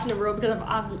started watching The Real because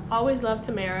I've always loved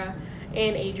Tamara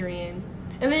and Adrian.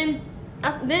 And then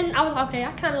then I was like, okay,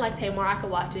 I kind of like Tamar. I could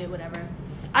watch it, whatever.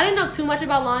 I didn't know too much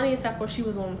about Lonnie except for she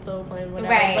was on Soul Plan,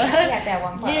 whatever. Right, but, she had that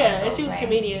one part. Yeah, and she was a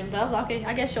comedian. But I was like, okay,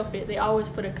 I guess she'll fit. They always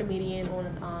put a comedian on,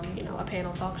 a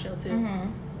panel talk show too. Mm-hmm.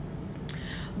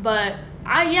 But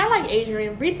I like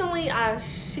Adrian. Recently,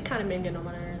 she kind of been getting on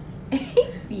my nerves.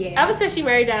 Yeah. Ever since she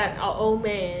married that old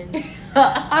man,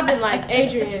 I've been like,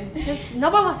 Adrian,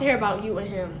 nobody wants to hear about you and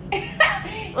him.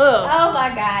 Ugh. Oh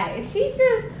my God, she's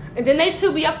just. And then they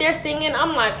two be up there singing.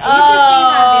 I'm like,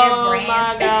 oh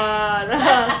my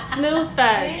God, snooze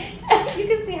fest. You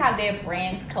can see how their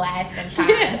brands clash sometimes.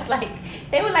 Yeah. Like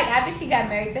they were like after she got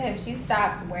married to him, she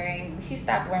stopped wearing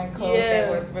clothes that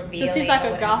were revealing. She's like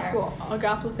a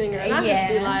gospel singer, and I just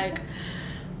be like,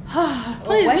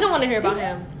 please, we don't want to hear about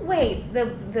him. Wait,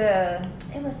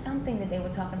 it was something that they were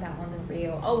talking about on the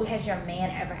reel. Oh, has your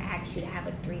man ever asked you to have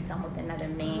a threesome with another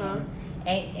man?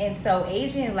 And so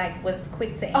Adrian was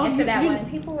quick to answer that one, and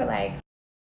people were like,